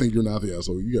think you're not the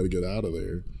asshole. You got to get out of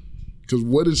there. Because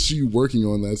what is she working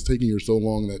on that's taking her so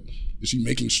long? That is she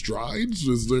making strides?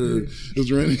 Is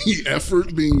there any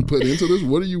effort being put into this?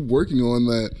 What are you working on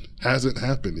that hasn't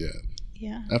happened yet?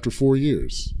 Yeah. After 4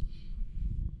 years.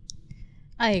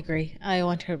 I agree. I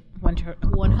want to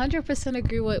 100%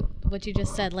 agree with what you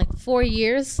just said. Like 4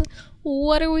 years,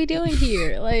 what are we doing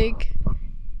here? Like,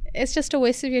 it's just a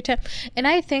waste of your time. And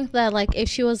I think that like if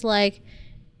she was like,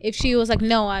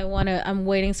 no, I'm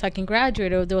waiting so I can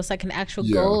graduate, or there was like an actual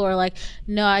goal, or like,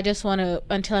 no, I just want to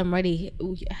until I'm ready.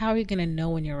 How are you gonna know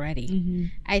when you're ready? Mm-hmm.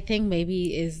 I think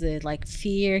maybe is it like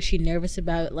fear? Is she nervous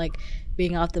about like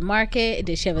being off the market?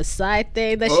 Did she have a side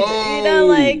thing that she,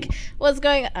 like what's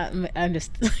going on? I'm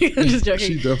just joking.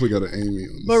 She definitely got an Amy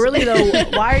on this. But really though,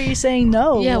 why are you saying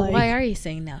no? Yeah, why are you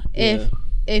saying no?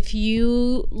 If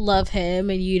you love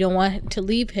him and you don't want to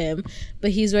leave him,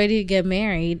 but he's ready to get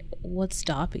married, what's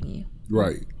stopping you?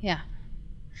 Right. Yeah.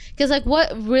 Because like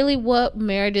what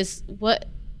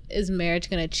is marriage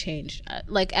gonna change?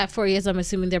 Like at 4 years, I'm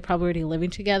assuming they're probably already living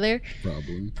together.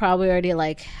 Probably already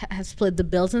like have split the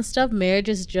bills and stuff. Marriage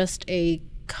is just a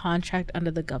contract under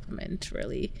the government,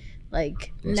 really.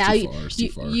 Like that's now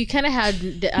you kind of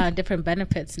have different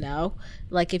benefits now.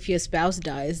 Like if your spouse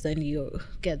dies, then you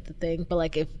get the thing. But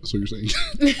like if so, you're saying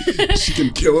she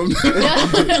can kill him?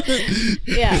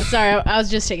 Yeah. Sorry, I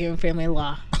was just taking family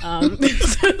law. Iman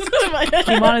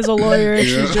is a lawyer.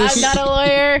 Yeah. I'm not a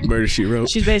lawyer. Murder, she wrote.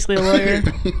 She's basically a lawyer.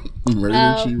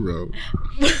 Murder, she wrote.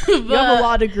 You have a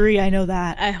law degree. I know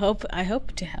that. I hope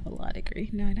to have a law degree.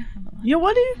 No, I don't have a law. You know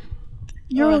what, dude?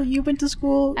 You went to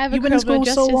school. You've been in school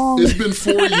justice. so long. It's been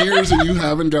 4 years and you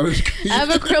haven't got a degree. I have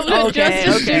a criminal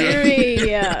justice degree.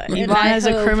 Yeah, Yvonne has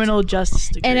a criminal justice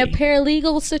degree and a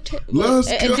paralegal certificate.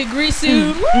 A degree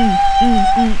soon.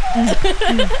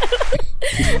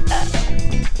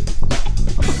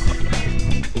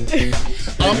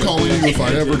 I'm calling you if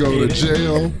I ever go to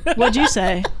jail. What'd you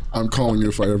say? I'm calling you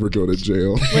if I ever go to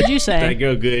jail. What'd you say? That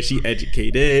girl good. She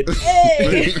educated.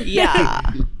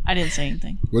 Yeah. I didn't say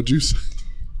anything. What'd you say?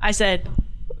 I said.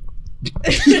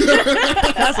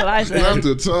 That's what I said. Not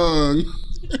the tongue.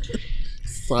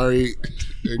 Sorry.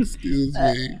 Excuse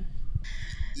me.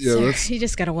 Yeah, you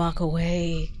just gotta walk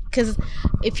away. Because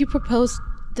if you propose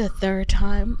the third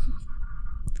time.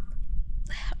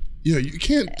 Yeah, you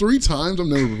can't 3 times. I'm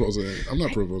never proposing. I'm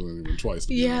not proposing anyone twice. To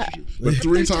be honest with you. But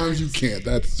 3 times you can't.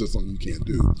 That's just something you can't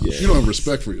do. Yeah. You don't have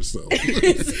respect for yourself.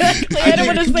 Exactly. I don't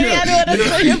want to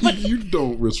say. You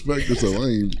don't respect yourself. I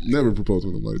ain't never proposed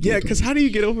with somebody. Yeah, because how do you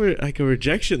get over like a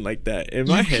rejection like that? In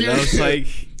my head, I was like,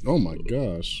 oh my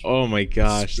gosh.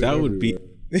 That would be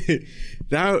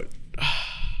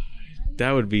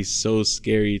that would be so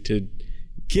scary to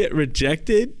get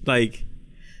rejected. Like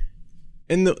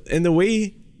in the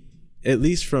way. At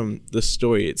least from the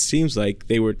story, it seems like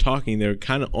they were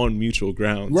kind of on mutual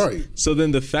grounds. Right. So then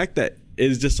the fact that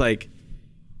it's just like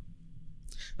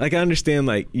I understand,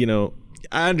 like, you know,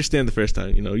 I understand the first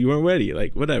time, you know, you weren't ready,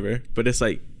 like, whatever. But it's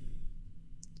like,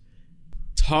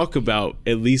 talk about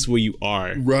at least where you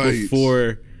are. Right.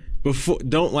 Before,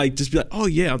 don't like, just be like, oh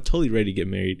yeah, I'm totally ready to get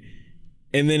married.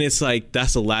 And then it's like,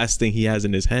 that's the last thing he has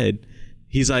in his head.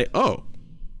 He's like, oh,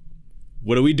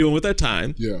 what are we doing with our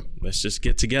time? Yeah. Let's just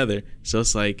get together. So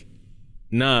it's like,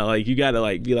 nah, like you gotta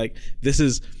like be like, this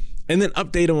is, and then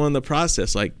update him on the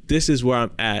process. Like, this is where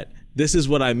I'm at. This is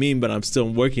what I mean, but I'm still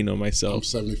working on myself.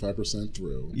 I'm 75%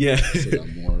 through. Yeah. So got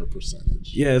more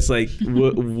percentage. Yeah, it's like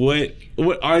what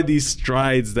are these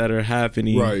strides that are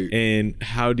happening? Right. And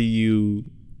how do you,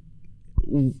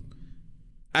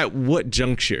 at what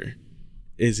juncture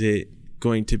is it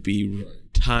going to be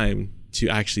time to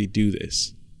actually do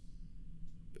this?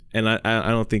 And I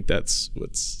don't think that's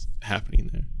what's happening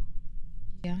there.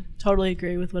 Yeah, totally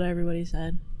agree with what everybody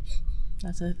said.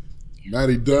 That's it.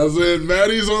 Maddie doesn't.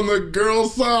 Maddie's on the girl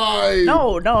side.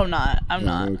 No, I'm not. I'm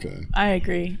not. Okay. I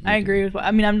agree. I agree with.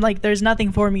 I mean, I'm like, there's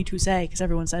nothing for me to say because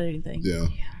everyone said anything. Yeah.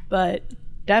 But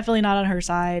definitely not on her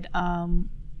side.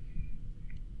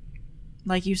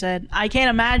 Like you said, I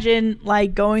can't imagine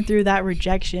like going through that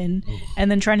rejection and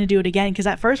then trying to do it again. Because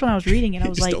at first when I was reading it, I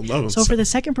was like, so for the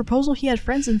second proposal, he had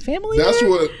friends and family. That's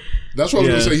what I was going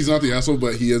to say. He's not the asshole,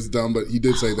 but he is dumb. But he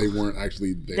did say they weren't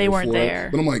actually there. They weren't there.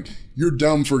 But I'm like, you're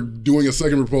dumb for doing a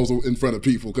second proposal in front of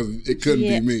people because it couldn't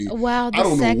be me. Wow, I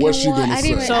don't know what she's going to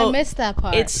say. So I missed that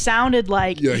part. It sounded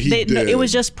like did. It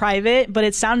was just private, but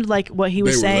it sounded like what he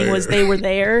was saying was they were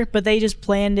there, but they just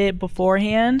planned it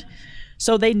beforehand,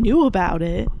 so they knew about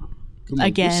it.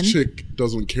 Again, this chick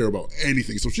doesn't care about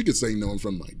anything, so she could say no in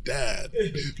front of my dad.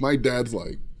 My dad's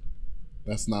like,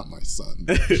 that's not my son.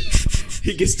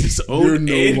 He gets disowned.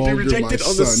 You're no longer my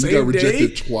son. You got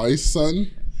rejected twice, son.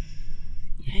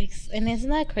 Yikes. And isn't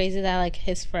that crazy that like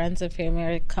his friends and family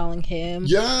are calling him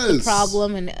the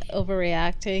problem and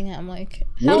overreacting? I'm like,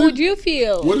 how would you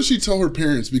feel? What did she tell her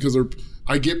parents? Because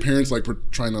I get parents like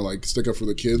trying to like stick up for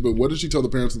the kids, but what did she tell the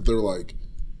parents that they're like,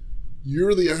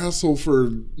 you're the asshole for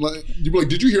like. You'd be like,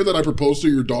 did you hear that I proposed to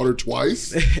your daughter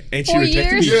twice? And she 4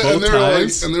 rejected years? me both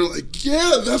times. And they're like,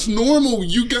 yeah, that's normal.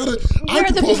 You gotta. I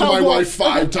proposed to my wife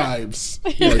 5 times.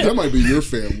 Like, that might be your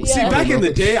family. See, back in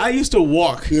the day, I used to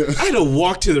walk. Yeah. I had to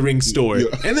walk to the ring store,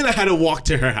 and then I had to walk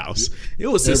to her house. It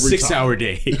was a 6-hour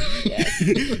day.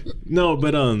 No,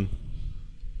 but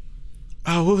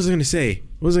what was I gonna say?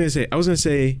 I was gonna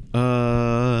say,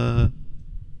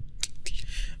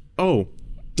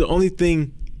 the only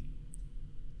thing,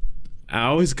 I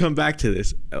always come back to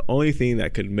this. The only thing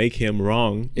that could make him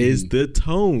wrong is the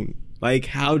tone. Like,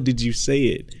 how did you say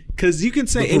it? Because you can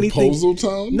say anything. Proposal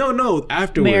tone? No,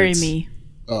 afterwards. Marry me.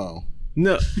 Oh.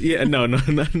 No, yeah, no, not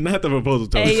the proposal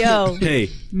tone. Hey, yo. Hey.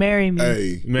 Marry me.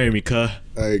 Hey. Marry me, cuh.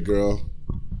 Hey, girl.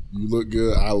 You look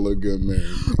good. I look good.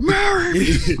 Marry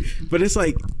me. But it's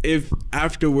like, if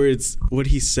afterwards, what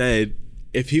he said,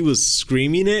 if he was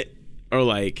screaming it or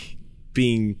like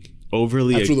being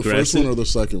overly aggressive. After the first one or the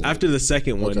second one? After the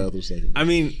second one. Okay, after the second one. I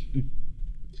mean,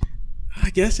 I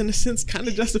guess in a sense, kind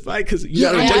of justified because you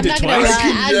got rejected twice. I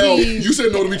can yell. You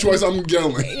said no to me twice. I'm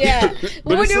yelling. Yeah.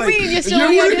 What do you mean? You're still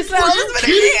on yourself.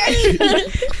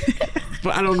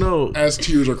 But I don't know. As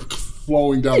tears are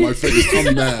flowing down my face,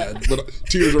 I'm mad, but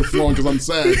tears are flowing because I'm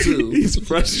sad too. He's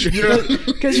frustrated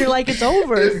because you're like, it's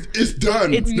over. It's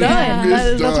done. It's done.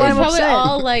 That's why I'm probably upset.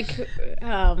 all like.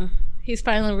 He's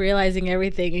finally realizing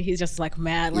everything, and he's just like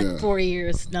mad. Like 4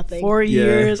 years, nothing. 4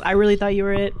 years. I really thought you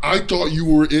were it. I thought you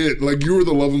were it. Like, you were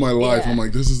the love of my life. I'm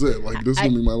like, this is it. Like, this is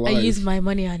gonna be my life. I used my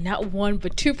money on not one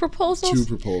but 2 proposals.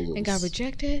 2 proposals. And got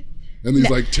rejected. And he's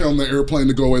like telling the airplane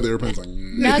to go away. The airplane's like,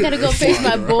 now I gotta go face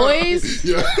my boys.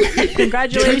 Yeah.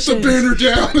 Congratulations. Take the banner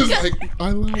down. It's like, I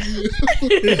love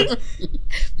you.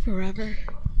 Forever.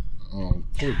 Oh,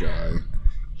 poor guy.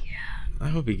 I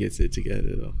hope he gets it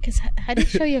together though. Because how do you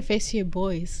show your face to your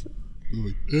boys?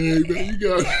 Like, hey man, you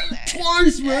got it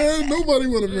twice, man. Nobody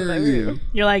want to marry you.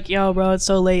 You're like, yo, bro, it's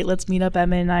so late. Let's meet up at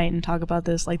midnight and talk about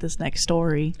this next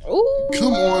story. Ooh.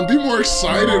 Come on, be more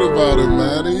excited about it,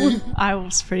 Maddie. I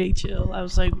was pretty chill. I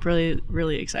was like really,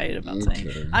 really excited about saying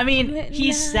it. I mean,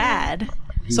 he's sad.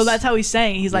 So that's how he's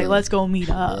saying. He's like, let's go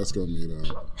meet up. Let's go meet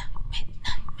up.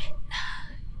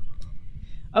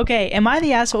 Okay, am I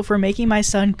the asshole for making my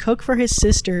son cook for his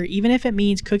sister, even if it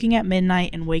means cooking at midnight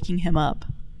and waking him up?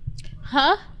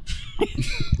 Huh?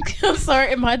 I'm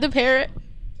sorry, am I the parent?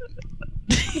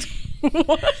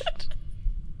 What?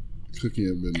 Cooking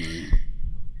at midnight.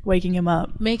 Waking him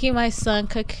up. Making my son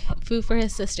cook food for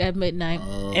his sister at midnight.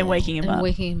 And waking him up.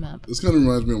 Waking him up. This kind of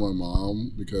reminds me of my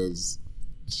mom because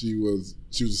she was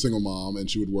a single mom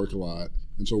and she would work a lot.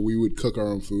 And so we would cook our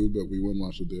own food, but we wouldn't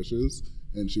wash the dishes.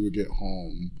 And she would get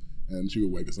home and she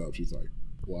would wake us up. She's like,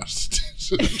 wash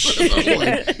the dishes. I'm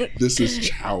like, this is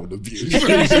child abuse.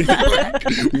 Like,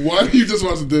 why do you just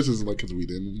wash the dishes? I'm like, because we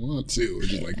didn't want to. And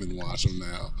she's like, then wash them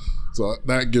now. So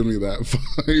that gives me that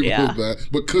vibe with that.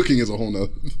 But cooking is a whole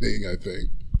nother thing, I think.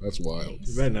 That's wild.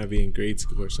 You better not be in grade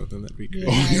school or something. That'd be crazy.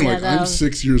 Oh, you're like, I'm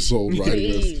 6 years old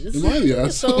writing this. Am I the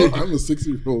asshole? I'm a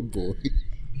 6-year-old boy.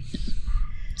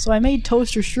 So I made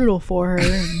toaster strudel for her.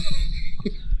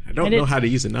 And I don't know how to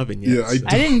use an oven yet. Yeah,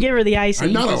 I didn't give her the icing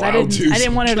I'm not because I allowed didn't to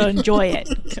want her to enjoy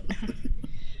it.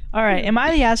 All right, am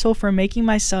I the asshole for making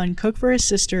my son cook for his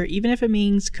sister, even if it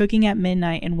means cooking at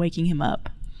midnight and waking him up?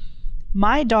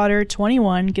 My daughter,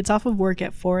 21, gets off of work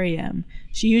at 4 a.m.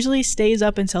 She usually stays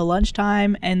up until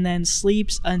lunchtime and then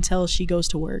sleeps until she goes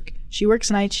to work. She works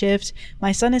night shift.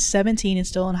 My son is 17 and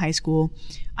still in high school.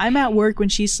 I'm at work when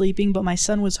she's sleeping, but my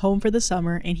son was home for the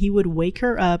summer and he would wake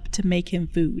her up to make him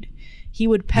food. He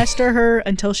would pester her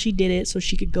until she did it so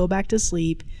she could go back to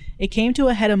sleep. It came to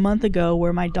a head a month ago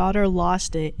where my daughter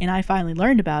lost it and I finally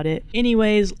learned about it.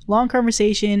 Anyways, long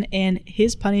conversation, and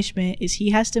his punishment is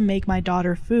he has to make my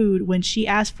daughter food when she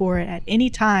asks for it at any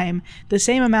time, the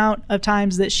same amount of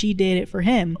times that she did it for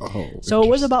him. So it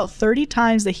was about 30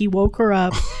 times that he woke her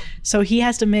up. So he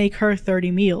has to make her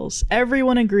 30 meals.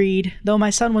 Everyone agreed, though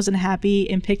my son wasn't happy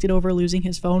and picked it over losing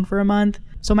his phone for a month.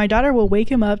 So my daughter will wake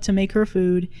him up to make her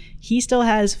food. He still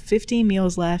has 15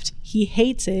 meals left. He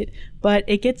hates it, but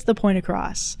it gets the point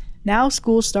across. Now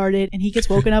school started and he gets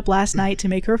woken up last night to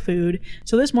make her food.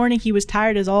 So this morning he was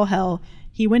tired as all hell.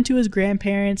 He went to his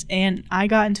grandparents and I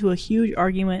got into a huge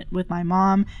argument with my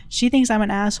mom. She thinks I'm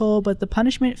an asshole, but the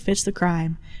punishment fits the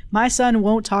crime. My son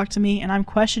won't talk to me and I'm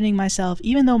questioning myself,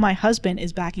 even though my husband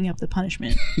is backing up the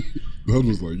punishment. The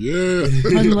husband's like,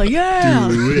 yeah. I'm like, yeah.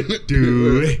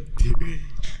 Do it.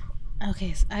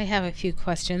 Okay, so I have a few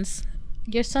questions.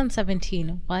 Your son's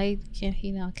 17. Why can't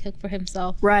he not cook for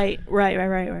himself? Right.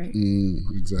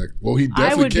 Exactly. Well, he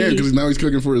definitely can because now he's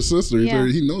cooking for his sister. Yeah.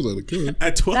 He knows how to cook.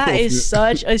 At 12. That is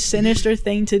such a sinister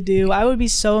thing to do. I would be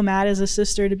so mad as a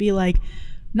sister to be like,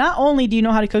 not only do you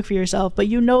know how to cook for yourself, but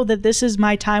you know that this is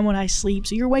my time when I sleep.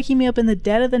 So you're waking me up in the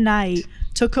dead of the night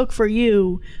to cook for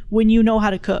you when you know how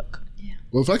to cook. Yeah.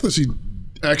 Well, the fact that she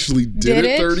actually did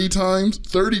it 30 times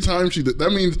she did,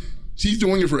 that means she's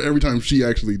doing it for every time she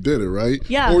actually did it, right?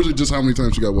 Yeah. Or is it just how many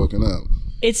times she got woken up?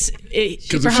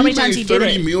 Because for how many times he did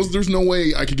it. 30 meals, there's no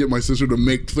way I could get my sister to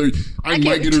make 30. I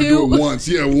might get her to do it once.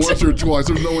 Yeah, once or twice.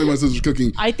 There's no way my sister's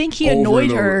cooking. I think he annoyed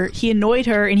her. He annoyed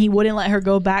her and he wouldn't let her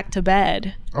go back to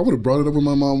bed. I would have brought it up with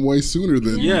my mom way sooner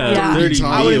than 30 times.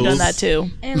 I would have done that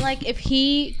too. And like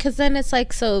because then it's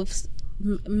like, so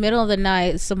middle of the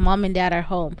night, so mom and dad are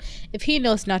home. If he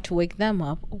knows not to wake them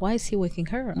up, why is he waking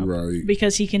her up? Right.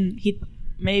 Because he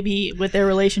maybe with their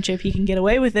relationship he can get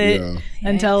away with it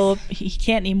until he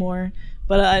can't anymore.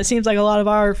 But it seems like a lot of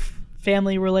our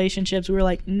family relationships, we were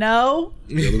like, no.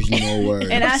 Yeah, there's no way.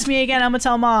 And ask me again, I'm gonna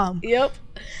tell mom. Yep.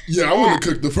 Yeah, I wouldn't have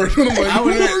cooked the first one. I'm like, who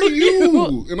are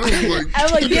you? And I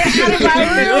was like, get out of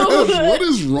my room. what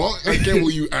is wrong? I can't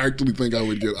believe you actually think I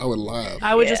would laugh.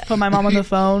 I would just put my mom on the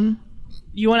phone.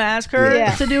 You want to ask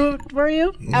her to do it for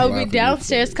you? I would be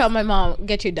downstairs, call my mom,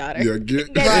 get your daughter. Yeah, get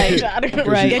your daughter.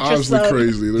 Right. Get your obviously son.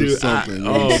 crazy. There's something.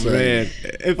 Oh man,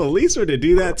 if Elise were to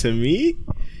do that to me,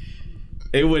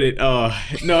 it wouldn't. No.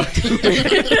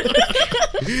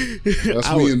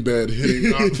 That's me in bed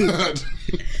hitting up.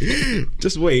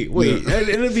 Just wait. Yeah.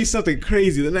 It'll be something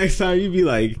crazy. The next time you'd be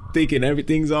like thinking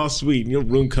everything's all sweet, and your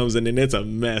room comes in and it's a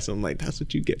mess. I'm like, that's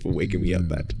what you get for waking me up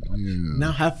that time. Yeah.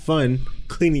 Now have fun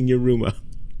cleaning your room up.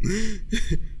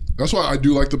 That's why I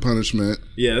do like the punishment.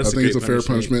 Yeah, that's I think it's a fair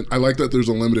punishment. I like that there's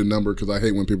a limited number because I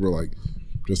hate when people are like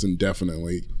just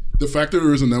indefinitely. The fact that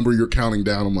there is a number you're counting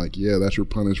down, I'm like, yeah, that's your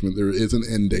punishment. There is an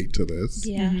end date to this.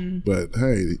 Yeah. But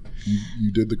hey,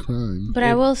 you did the crime. But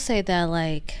I will say that,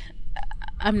 like,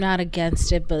 I'm not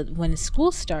against it, but when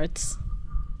school starts,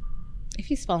 if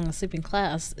he's falling asleep in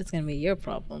class, it's going to be your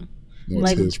problem. No,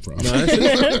 like, it's his problem.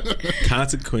 No,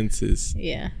 consequences.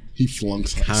 Yeah. He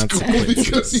flunks high school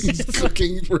because he's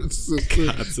cooking for his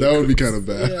sister. That would be kind of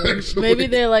bad, actually. Maybe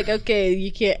they're like, okay,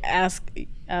 you can't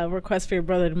request for your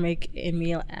brother to make a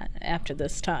meal after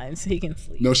this time so he can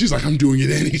sleep. No, she's like, I'm doing it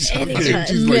anytime.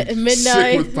 She's like midnight,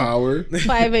 sick with power.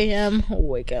 5 a.m.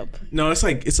 wake up. No, it's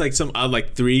like some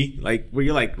like 3, like where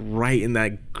you're like right in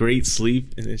that great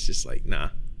sleep, and it's just like, nah.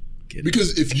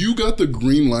 Because if you got the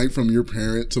green light from your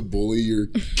parent to bully your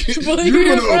kid, you're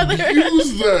your gonna brother.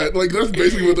 abuse that. Like that's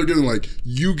basically what they're getting. Like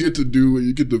you get to do it,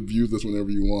 you get to abuse this whenever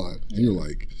you want. And you're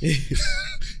like,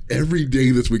 every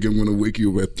day this week I'm gonna wake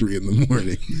you up at 3 in the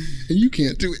morning, and you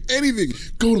can't do anything.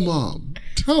 Go to mom,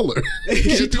 tell her.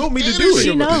 She told me to do it.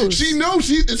 She knows. She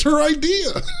knows. It's her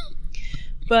idea.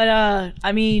 But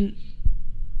I mean,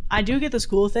 I do get the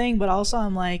school thing, but also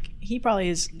I'm like, he probably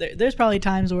is. There's probably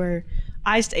times where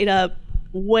I stayed up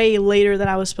way later than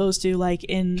I was supposed to, like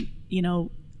in,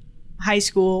 high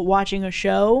school watching a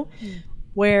show,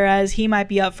 whereas he might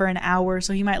be up for an hour,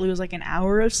 so he might lose like an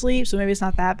hour of sleep, so maybe it's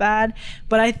not that bad.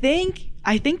 But I think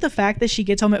the fact that she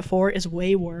gets home at 4 is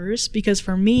way worse, because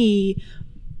for me,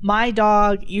 my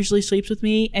dog usually sleeps with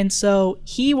me, and so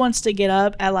he wants to get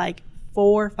up at like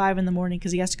 4 or 5 in the morning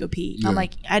because he has to go pee. Yeah. I'm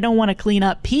like, I don't want to clean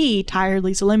up pee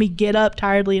tiredly, so let me get up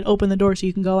tiredly and open the door so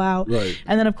you can go out. Right.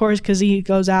 And then of course, because he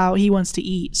goes out, he wants to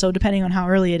eat, so depending on how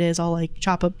early it is, I'll like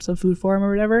chop up some food for him or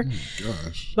whatever.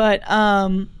 Gosh. But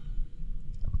I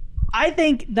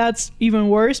think that's even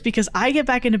worse because I get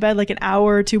back into bed like an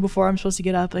hour or 2 before I'm supposed to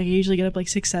get up. Like I usually get up like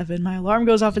 6, 7. My alarm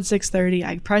goes off at 6:30.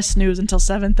 I press snooze until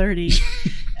 7:30.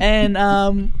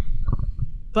 And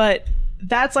but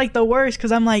that's like the worst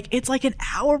because I'm like, it's like an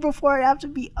hour before I have to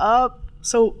be up.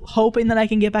 So hoping that I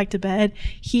can get back to bed.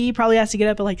 He probably has to get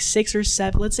up at like 6 or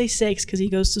 7. Let's say 6 because he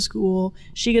goes to school.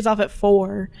 She gets off at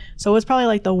 4. So it's probably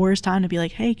like the worst time to be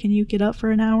like, hey, can you get up for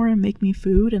an hour and make me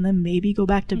food and then maybe go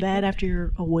back to bed after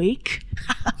you're awake?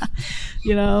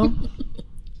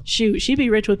 Shoot, she'd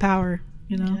be rich with power,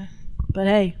 Yeah. But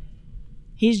hey,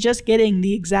 he's just getting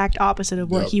the exact opposite of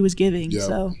what he was giving. Yep.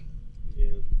 So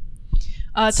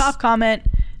top comment,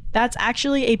 that's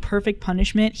actually a perfect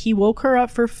punishment. He woke her up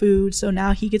for food, so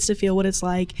now he gets to feel what it's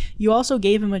like. You also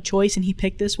gave him a choice and he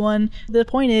picked this one. The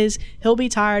point is, he'll be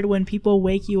tired when people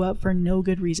wake you up for no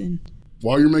good reason.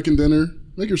 While you're making dinner,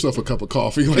 make yourself a cup of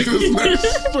coffee like this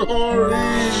next story.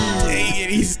 Dang it,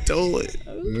 he stole it.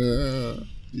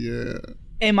 Yeah.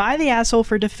 Am I the asshole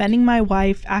for defending my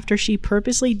wife after she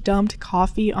purposely dumped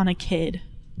coffee on a kid?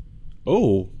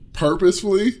 Oh.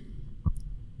 Purposefully?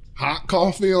 hot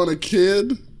coffee on a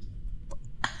kid.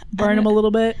 Burn him a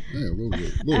little bit. Yeah, a little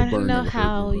bit. I don't know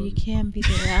how you can be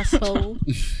the asshole.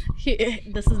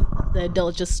 This is the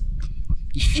adult just.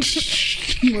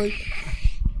 Like,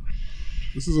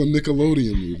 this is a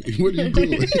Nickelodeon movie. What are you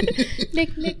doing? Nick.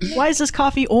 Why is this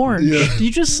coffee orange? Yeah. Did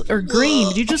you just or green?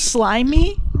 Did you just slime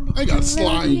me? I got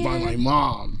slimed by my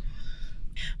mom.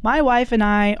 My wife and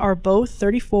I are both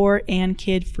 34 and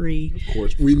kid-free. Of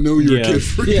course, we know you're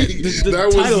kid-free. Yeah, the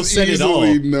that title was said it all.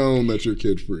 easily known that you're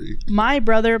kid-free. My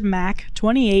brother, Mac,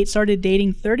 28, started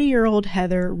dating 30-year-old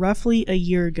Heather roughly a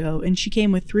year ago, and she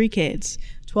came with 3 kids.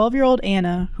 12-year-old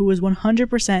Anna, who was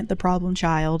 100% the problem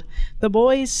child. The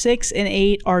boys, 6 and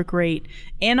 8, are great.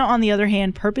 Anna, on the other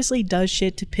hand, purposely does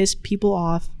shit to piss people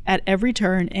off at every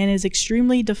turn and is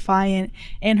extremely defiant,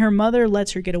 and her mother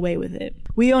lets her get away with it.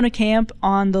 We own a camp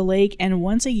on the lake, and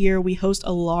once a year we host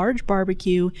a large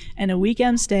barbecue and a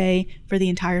weekend stay for the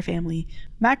entire family.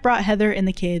 Mac brought Heather and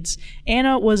the kids.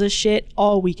 Anna was a shit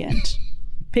all weekend,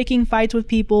 picking fights with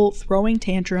people, throwing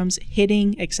tantrums,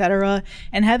 hitting, etc.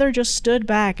 And Heather just stood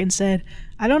back and said,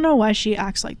 I don't know why she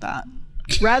acts like that,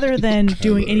 rather than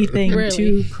doing anything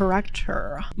to correct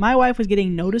her. My wife was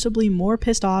getting noticeably more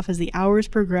pissed off as the hours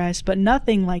progressed, but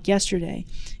nothing like yesterday.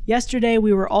 Yesterday,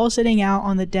 we were all sitting out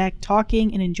on the deck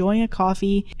talking and enjoying a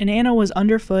coffee, and Anna was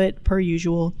underfoot per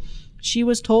usual. She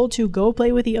was told to go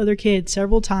play with the other kids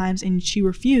several times, and she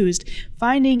refused,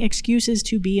 finding excuses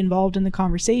to be involved in the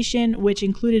conversation, which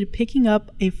included picking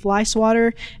up a fly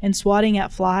swatter and swatting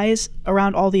at flies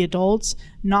around all the adults,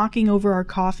 knocking over our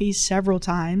coffee several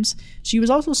times. She was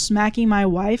also smacking my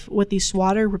wife with the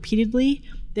swatter repeatedly.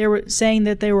 They were saying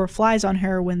that there were flies on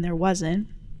her when there wasn't.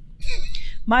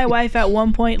 My wife at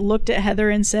one point looked at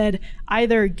Heather and said,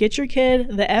 either get your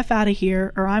kid the F out of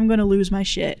here or I'm going to lose my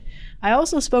shit. I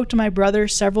also spoke to my brother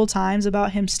several times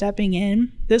about him stepping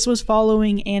in. This was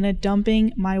following Anna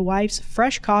dumping my wife's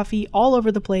fresh coffee all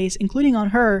over the place, including on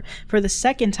her for the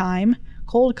second time.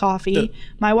 Cold coffee.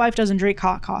 My wife doesn't drink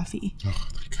hot coffee. Oh,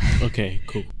 Okay,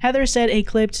 cool. Heather said a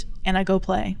clipped and I go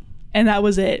play. And that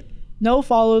was it. No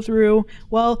follow through.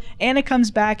 Well, Anna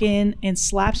comes back in and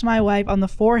slaps my wife on the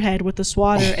forehead with the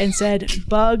swatter and said,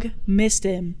 bug, missed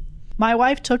him. My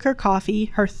wife took her coffee,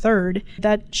 her third,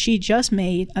 that she just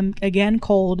made, again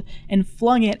cold, and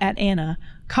flung it at Anna,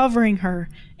 covering her.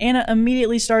 Anna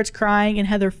immediately starts crying and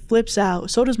Heather flips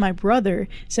out. So does my brother,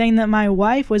 saying that my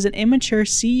wife was an immature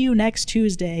see you next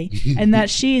Tuesday and that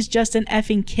she's just an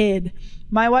effing kid.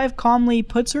 My wife calmly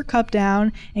puts her cup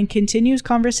down and continues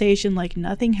conversation like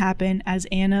nothing happened as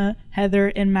Anna, Heather,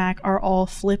 and Mac are all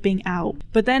flipping out.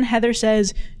 But then Heather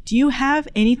says, do you have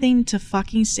anything to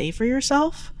fucking say for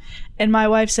yourself? And my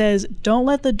wife says, don't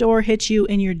let the door hit you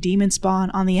in your demon spawn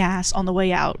on the ass on the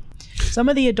way out. Some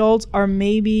of the adults are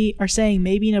saying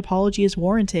maybe an apology is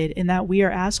warranted and that we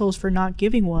are assholes for not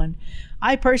giving one.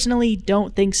 I personally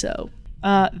don't think so.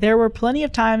 There were plenty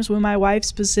of times when my wife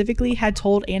specifically had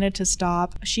told Anna to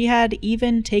stop. She had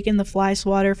even taken the fly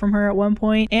swatter from her at one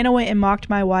point. Anna went and mocked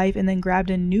my wife and then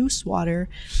grabbed a new swatter,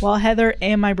 while Heather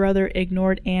and my brother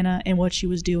ignored Anna and what she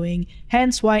was doing,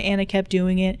 hence why Anna kept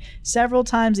doing it. Several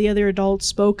times the other adults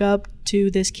spoke up to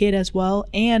this kid as well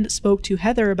and spoke to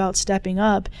Heather about stepping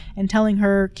up and telling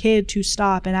her kid to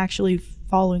stop and actually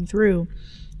following through.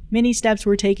 Many steps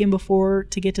were taken before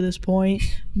to get to this point.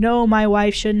 No, my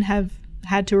wife shouldn't have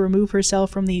had to remove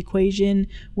herself from the equation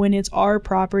when it's our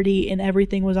property and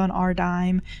everything was on our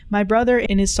dime. My brother,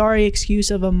 in his sorry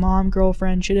excuse of a mom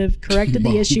girlfriend, should have corrected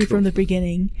the issue from the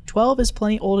beginning. 12 is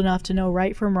plenty old enough to know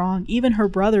right from wrong. Even her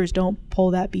brothers don't pull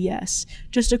that BS.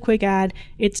 Just a quick ad,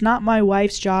 it's not my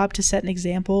wife's job to set an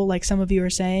example like some of you are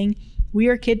saying. We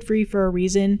are kid-free for a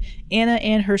reason. Anna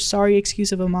and her sorry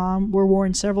excuse of a mom were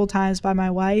warned several times by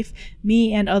my wife,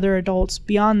 me, and other adults.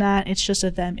 Beyond that, it's just a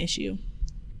them issue.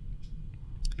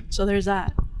 So there's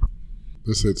that.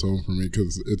 This hits home for me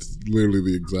because it's literally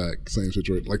the exact same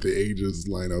situation. Like the ages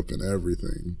line up and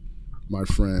everything. My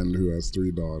friend who has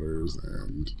 3 daughters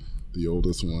and the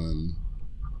oldest one,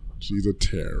 she's a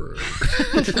terror.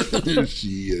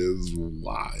 She is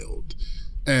wild.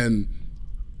 And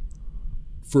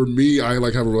for me, I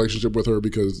like have a relationship with her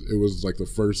because it was like the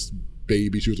first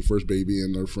baby. She was the first baby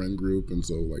in our friend group. And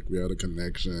so like we had a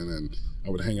connection and I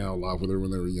would hang out a lot with her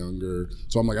when they were younger.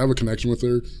 So I'm like, I have a connection with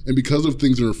her. And because of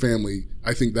things in her family,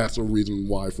 I think that's a reason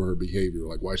why for her behavior,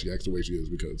 like why she acts the way she is,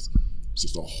 because it's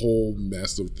just a whole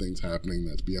mess of things happening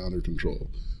that's beyond her control.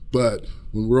 But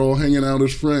when we're all hanging out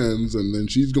as friends and then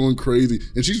she's going crazy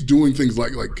and she's doing things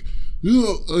like,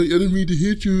 oh, I didn't mean to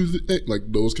hit you, like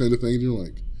those kind of things, you're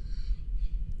like,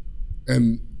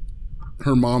 and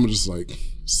her mom is just like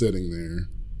sitting there.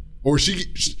 Or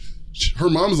her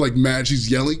mom's like mad. She's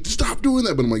yelling, "Stop doing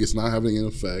that!" But I'm like, it's not having an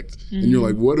effect. And you're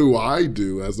like, what do I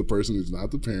do as the person who's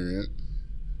not the parent?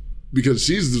 Because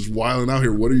she's just wilding out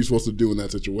here. What are you supposed to do in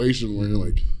that situation where you're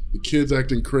like, the kid's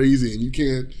acting crazy and you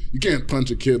can't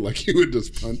punch a kid like you would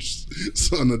just punch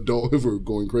an adult if we're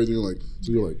going crazy.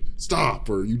 You're like, stop,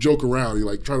 or you joke around. You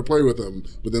like try to play with them,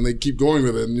 but then they keep going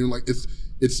with it, and you're like,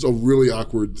 it's a really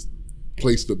awkward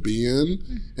place to be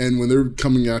in. And when they're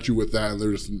coming at you with that and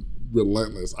they're just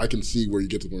relentless, I can see where you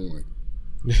get to the point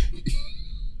like.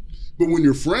 But when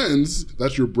you're friends,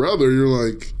 that's your brother. You're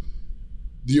like,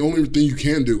 the only thing you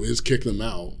can do is kick them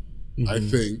out. I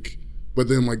think. But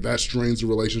then, like, that strains the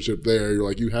relationship there. You're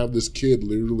like, you have this kid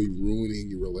literally ruining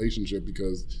your relationship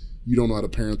because you don't know how to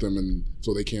parent them, and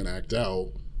so they can't act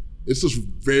out. It's just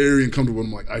very uncomfortable.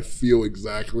 I'm like, I feel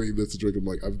exactly this situation. I'm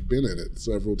like, I've been in it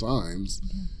several times,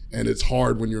 and it's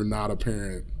hard when you're not a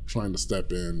parent trying to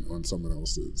step in on someone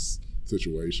else's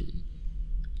situation.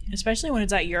 Especially when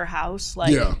it's at your house.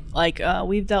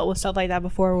 We've dealt with stuff like that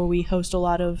before where we host a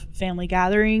lot of family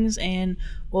gatherings, and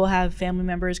we'll have family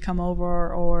members come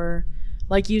over, or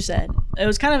like you said, it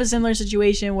was kind of a similar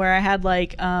situation where I had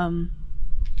like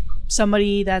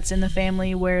somebody that's in the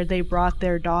family where they brought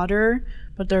their daughter,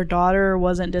 but their daughter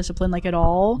wasn't disciplined like at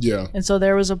all. Yeah. And so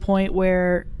there was a point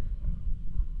where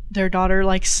their daughter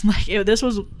this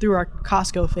was through our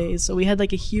Costco phase. So we had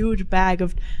like a huge bag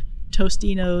of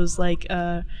Tostinos,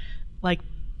 like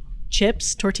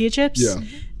chips, tortilla chips. Yeah.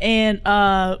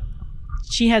 And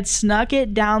she had snuck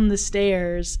it down the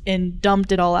stairs and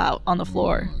dumped it all out on the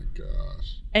floor. Oh my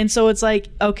gosh. And so it's like,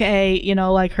 okay, you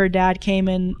know, like her dad came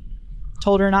and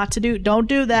told her don't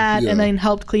do that, and then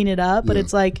helped clean it up. But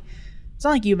it's like, it's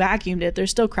not like you vacuumed it.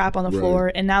 There's still crap on the floor,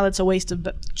 and now that's a waste of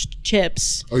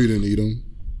chips. Oh, you didn't eat them?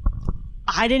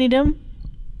 I didn't eat them.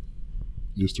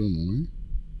 You just threw them away?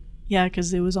 Yeah,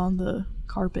 because it was on the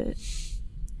carpet.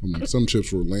 I'm like, some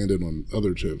chips were landed on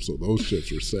other chips, so those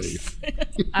chips are safe.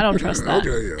 I don't trust that.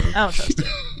 Okay, yeah. I don't trust it.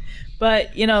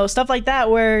 But, you know, stuff like that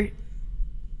where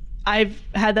I've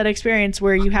had that experience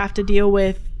where you have to deal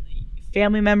with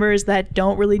family members that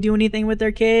don't really do anything with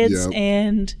their kids. Yep.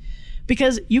 And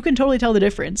because you can totally tell the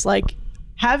difference. Like,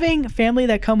 having family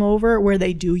that come over where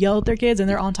they do yell at their kids and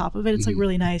they're on top of it, it's like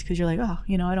really nice because you're like, oh,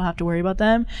 you know, I don't have to worry about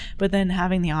them. But then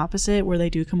having the opposite where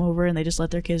they do come over and they just let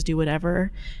their kids do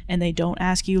whatever, and they don't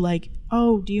ask you like,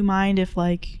 oh, do you mind if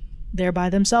like they're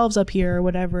by themselves up here or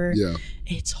whatever? Yeah,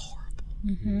 it's horrible.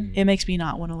 It makes me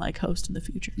not want to like host in the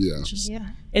future. Yeah, it's just,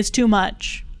 it's too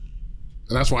much.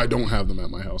 And that's why I don't have them at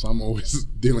my house. I'm always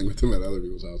dealing with them at other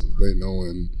people's houses. They know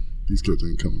when these kids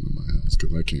ain't coming to my house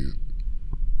because I can't.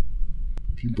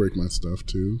 You break my stuff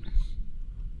too.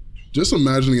 Just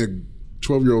imagining a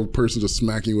 12-year-old person just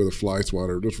smacking you with a fly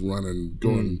swatter, just running,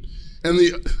 going. And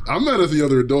I'm mad at the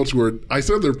other adults where I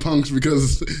said they're punks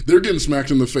because they're getting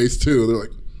smacked in the face too. They're like,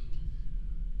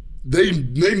 they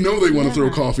know they want to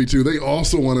throw coffee too. They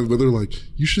also want to, but they're like,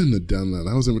 you shouldn't have done that.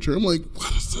 I was immature. I'm like,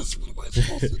 what is this? What am I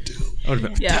supposed to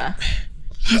do? Yeah.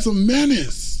 He's a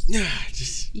menace.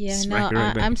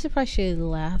 I'm surprised she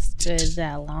lasted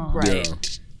that long. Right. Yeah.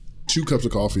 2 cups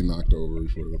of coffee knocked over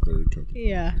before the 3rd cup.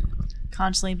 Yeah.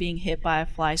 Constantly being hit by a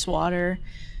fly swatter.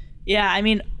 Yeah, I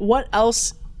mean, what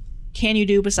else can you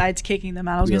do besides kicking them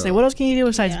out? I was going to say, what else can you do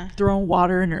besides throwing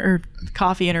water in or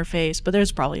coffee in her face? But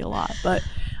there's probably a lot. But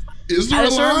at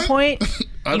a certain point,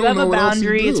 you have a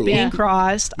boundary. It's being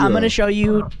crossed. I'm going to show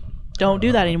you, don't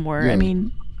do that anymore. I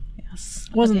mean, it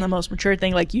wasn't the most mature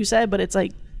thing like you said, but it's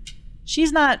like,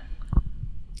 she's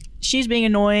being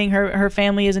annoying. Her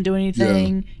family isn't doing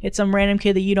anything. It's some random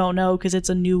kid that you don't know because it's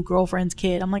a new girlfriend's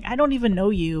kid. I'm like, I don't even know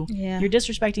you. You're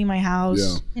disrespecting my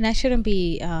house. And I shouldn't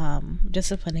be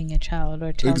disciplining a child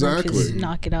or telling them to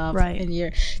knock it off.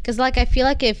 Right. Because like I feel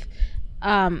like if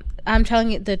I'm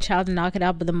telling the child to knock it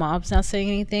out, but the mom's not saying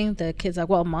anything, the kid's like,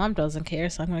 well, mom doesn't care,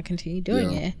 so I'm going to continue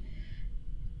doing it.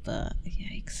 But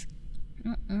yikes.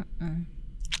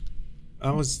 I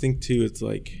always think too, it's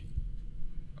like,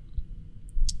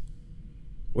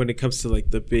 when it comes to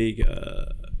like the big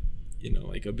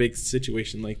like a big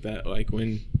situation like that, like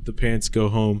when the parents go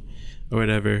home or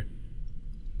whatever,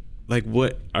 like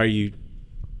what are you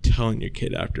telling your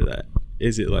kid after that?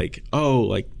 Is it like, oh,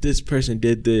 like this person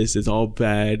did this, it's all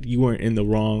bad, you weren't in the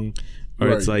wrong? Or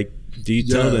it's like, do you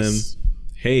tell them,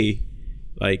 hey,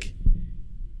 like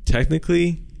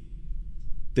technically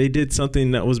they did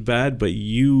something that was bad, but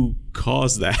you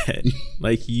caused that.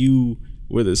 Like you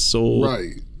were the sole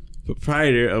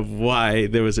proprietor of why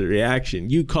there was a reaction.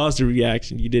 You caused a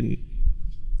reaction. It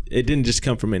didn't just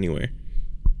come from anywhere.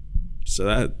 So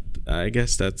that, I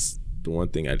guess that's the one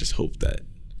thing I just hope that.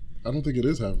 I don't think it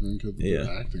is happening because they're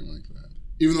acting like that.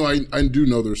 Even though I do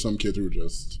know there's some kids who are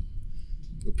just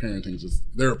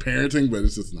they're parenting, but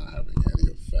it's just not having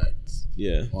any effects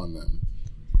on them.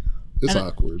 It's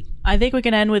awkward. I think we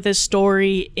can end with this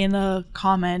story in a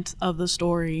comment of the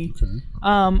story.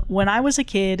 Okay. When I was a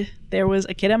kid, there was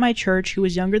a kid at my church who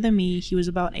was younger than me. He was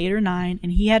about 8 or 9,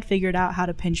 and he had figured out how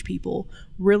to pinch people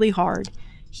really hard.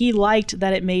 He liked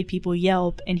that it made people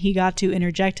yelp, and he got to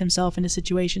interject himself into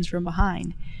situations from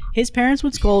behind. His parents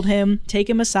would scold him, take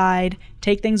him aside,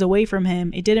 take things away from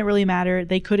him. It didn't really matter.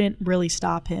 They couldn't really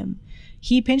stop him.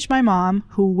 He pinched my mom,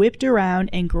 who whipped around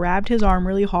and grabbed his arm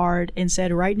really hard and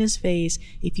said right in his face,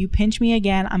 "If you pinch me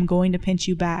again, I'm going to pinch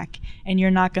you back, and you're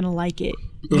not going to like it.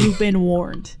 You've been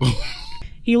warned."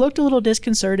 He looked a little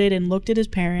disconcerted and looked at his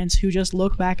parents, who just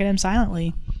looked back at him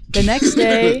silently. The next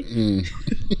day,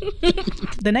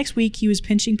 the next week, he was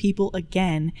pinching people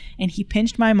again, and he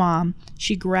pinched my mom.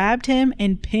 She grabbed him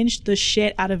and pinched the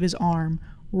shit out of his arm.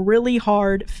 Really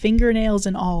hard, fingernails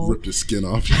and all. Ripped his skin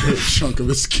off, a chunk of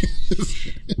his skin.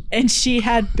 And she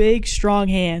had big, strong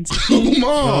hands.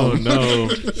 Oh no.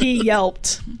 He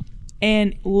yelped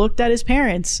and looked at his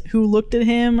parents, who looked at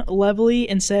him levelly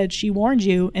and said, "She warned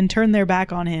you," and turned their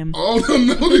back on him. Oh,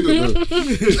 no.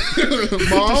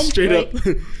 Mom? Straight up.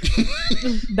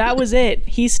 That was it.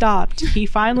 He stopped. He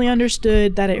finally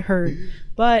understood that it hurt.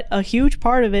 But a huge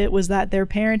part of it was that their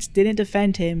parents didn't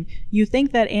defend him. You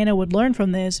think that Anna would learn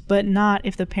from this, but not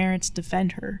if the parents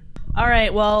defend her. All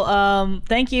right. Well,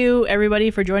 thank you,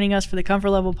 everybody, for joining us for the Comfort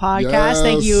Level podcast. Yes.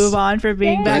 Thank you, Yvonne, for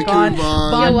being back on.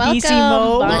 Yvonne.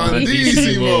 Vondessimo.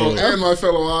 Vondessimo. And my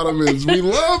fellow Ottomans. We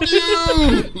love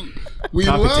you. We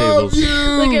Coffee love tables. you.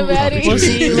 Look at Maddie. We'll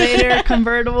see you later,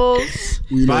 convertibles.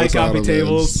 We know Buy it's coffee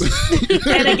Ottomans.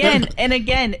 tables. And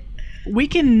again, we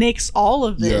can nix all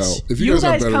of this. Yeah, if you guys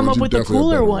have better come ones, up you with the definitely have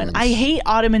cooler better one. ones. I hate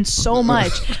Ottomans so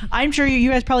much. I'm sure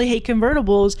you guys probably hate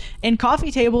convertibles, and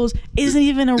coffee tables isn't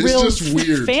even a It's real just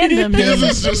weird. fandom.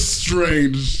 It's just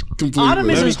strange completely.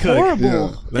 Ottomans Let is me cook. horrible. Yeah.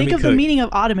 Let Think me of the cook. meaning of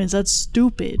Ottomans. That's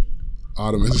stupid.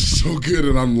 Ottomans is so good,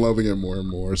 and I'm loving it more and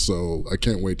more. So I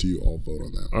can't wait till you all vote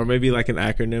on that. Or maybe like an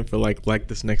acronym for like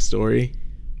this next story.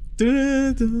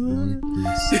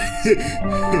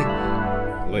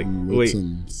 Like wait.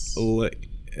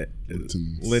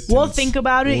 We'll think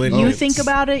about it. Linnets. You think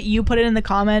about it. You put it in the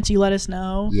comments. You let us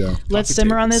know. Yeah. Let's Coffee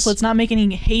simmer on tables. this. Let's not make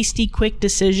any hasty, quick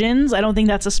decisions. I don't think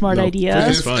that's a smart idea.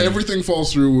 If fine. everything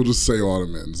falls through, we'll just say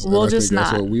Ottomans. We'll and I just think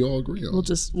that's not. what we all agree on. We'll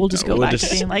just go we'll back just-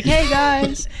 to being like, "Hey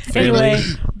guys." Family. Anyway,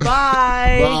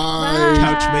 bye. Bye.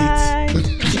 Couch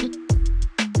mates. Bye.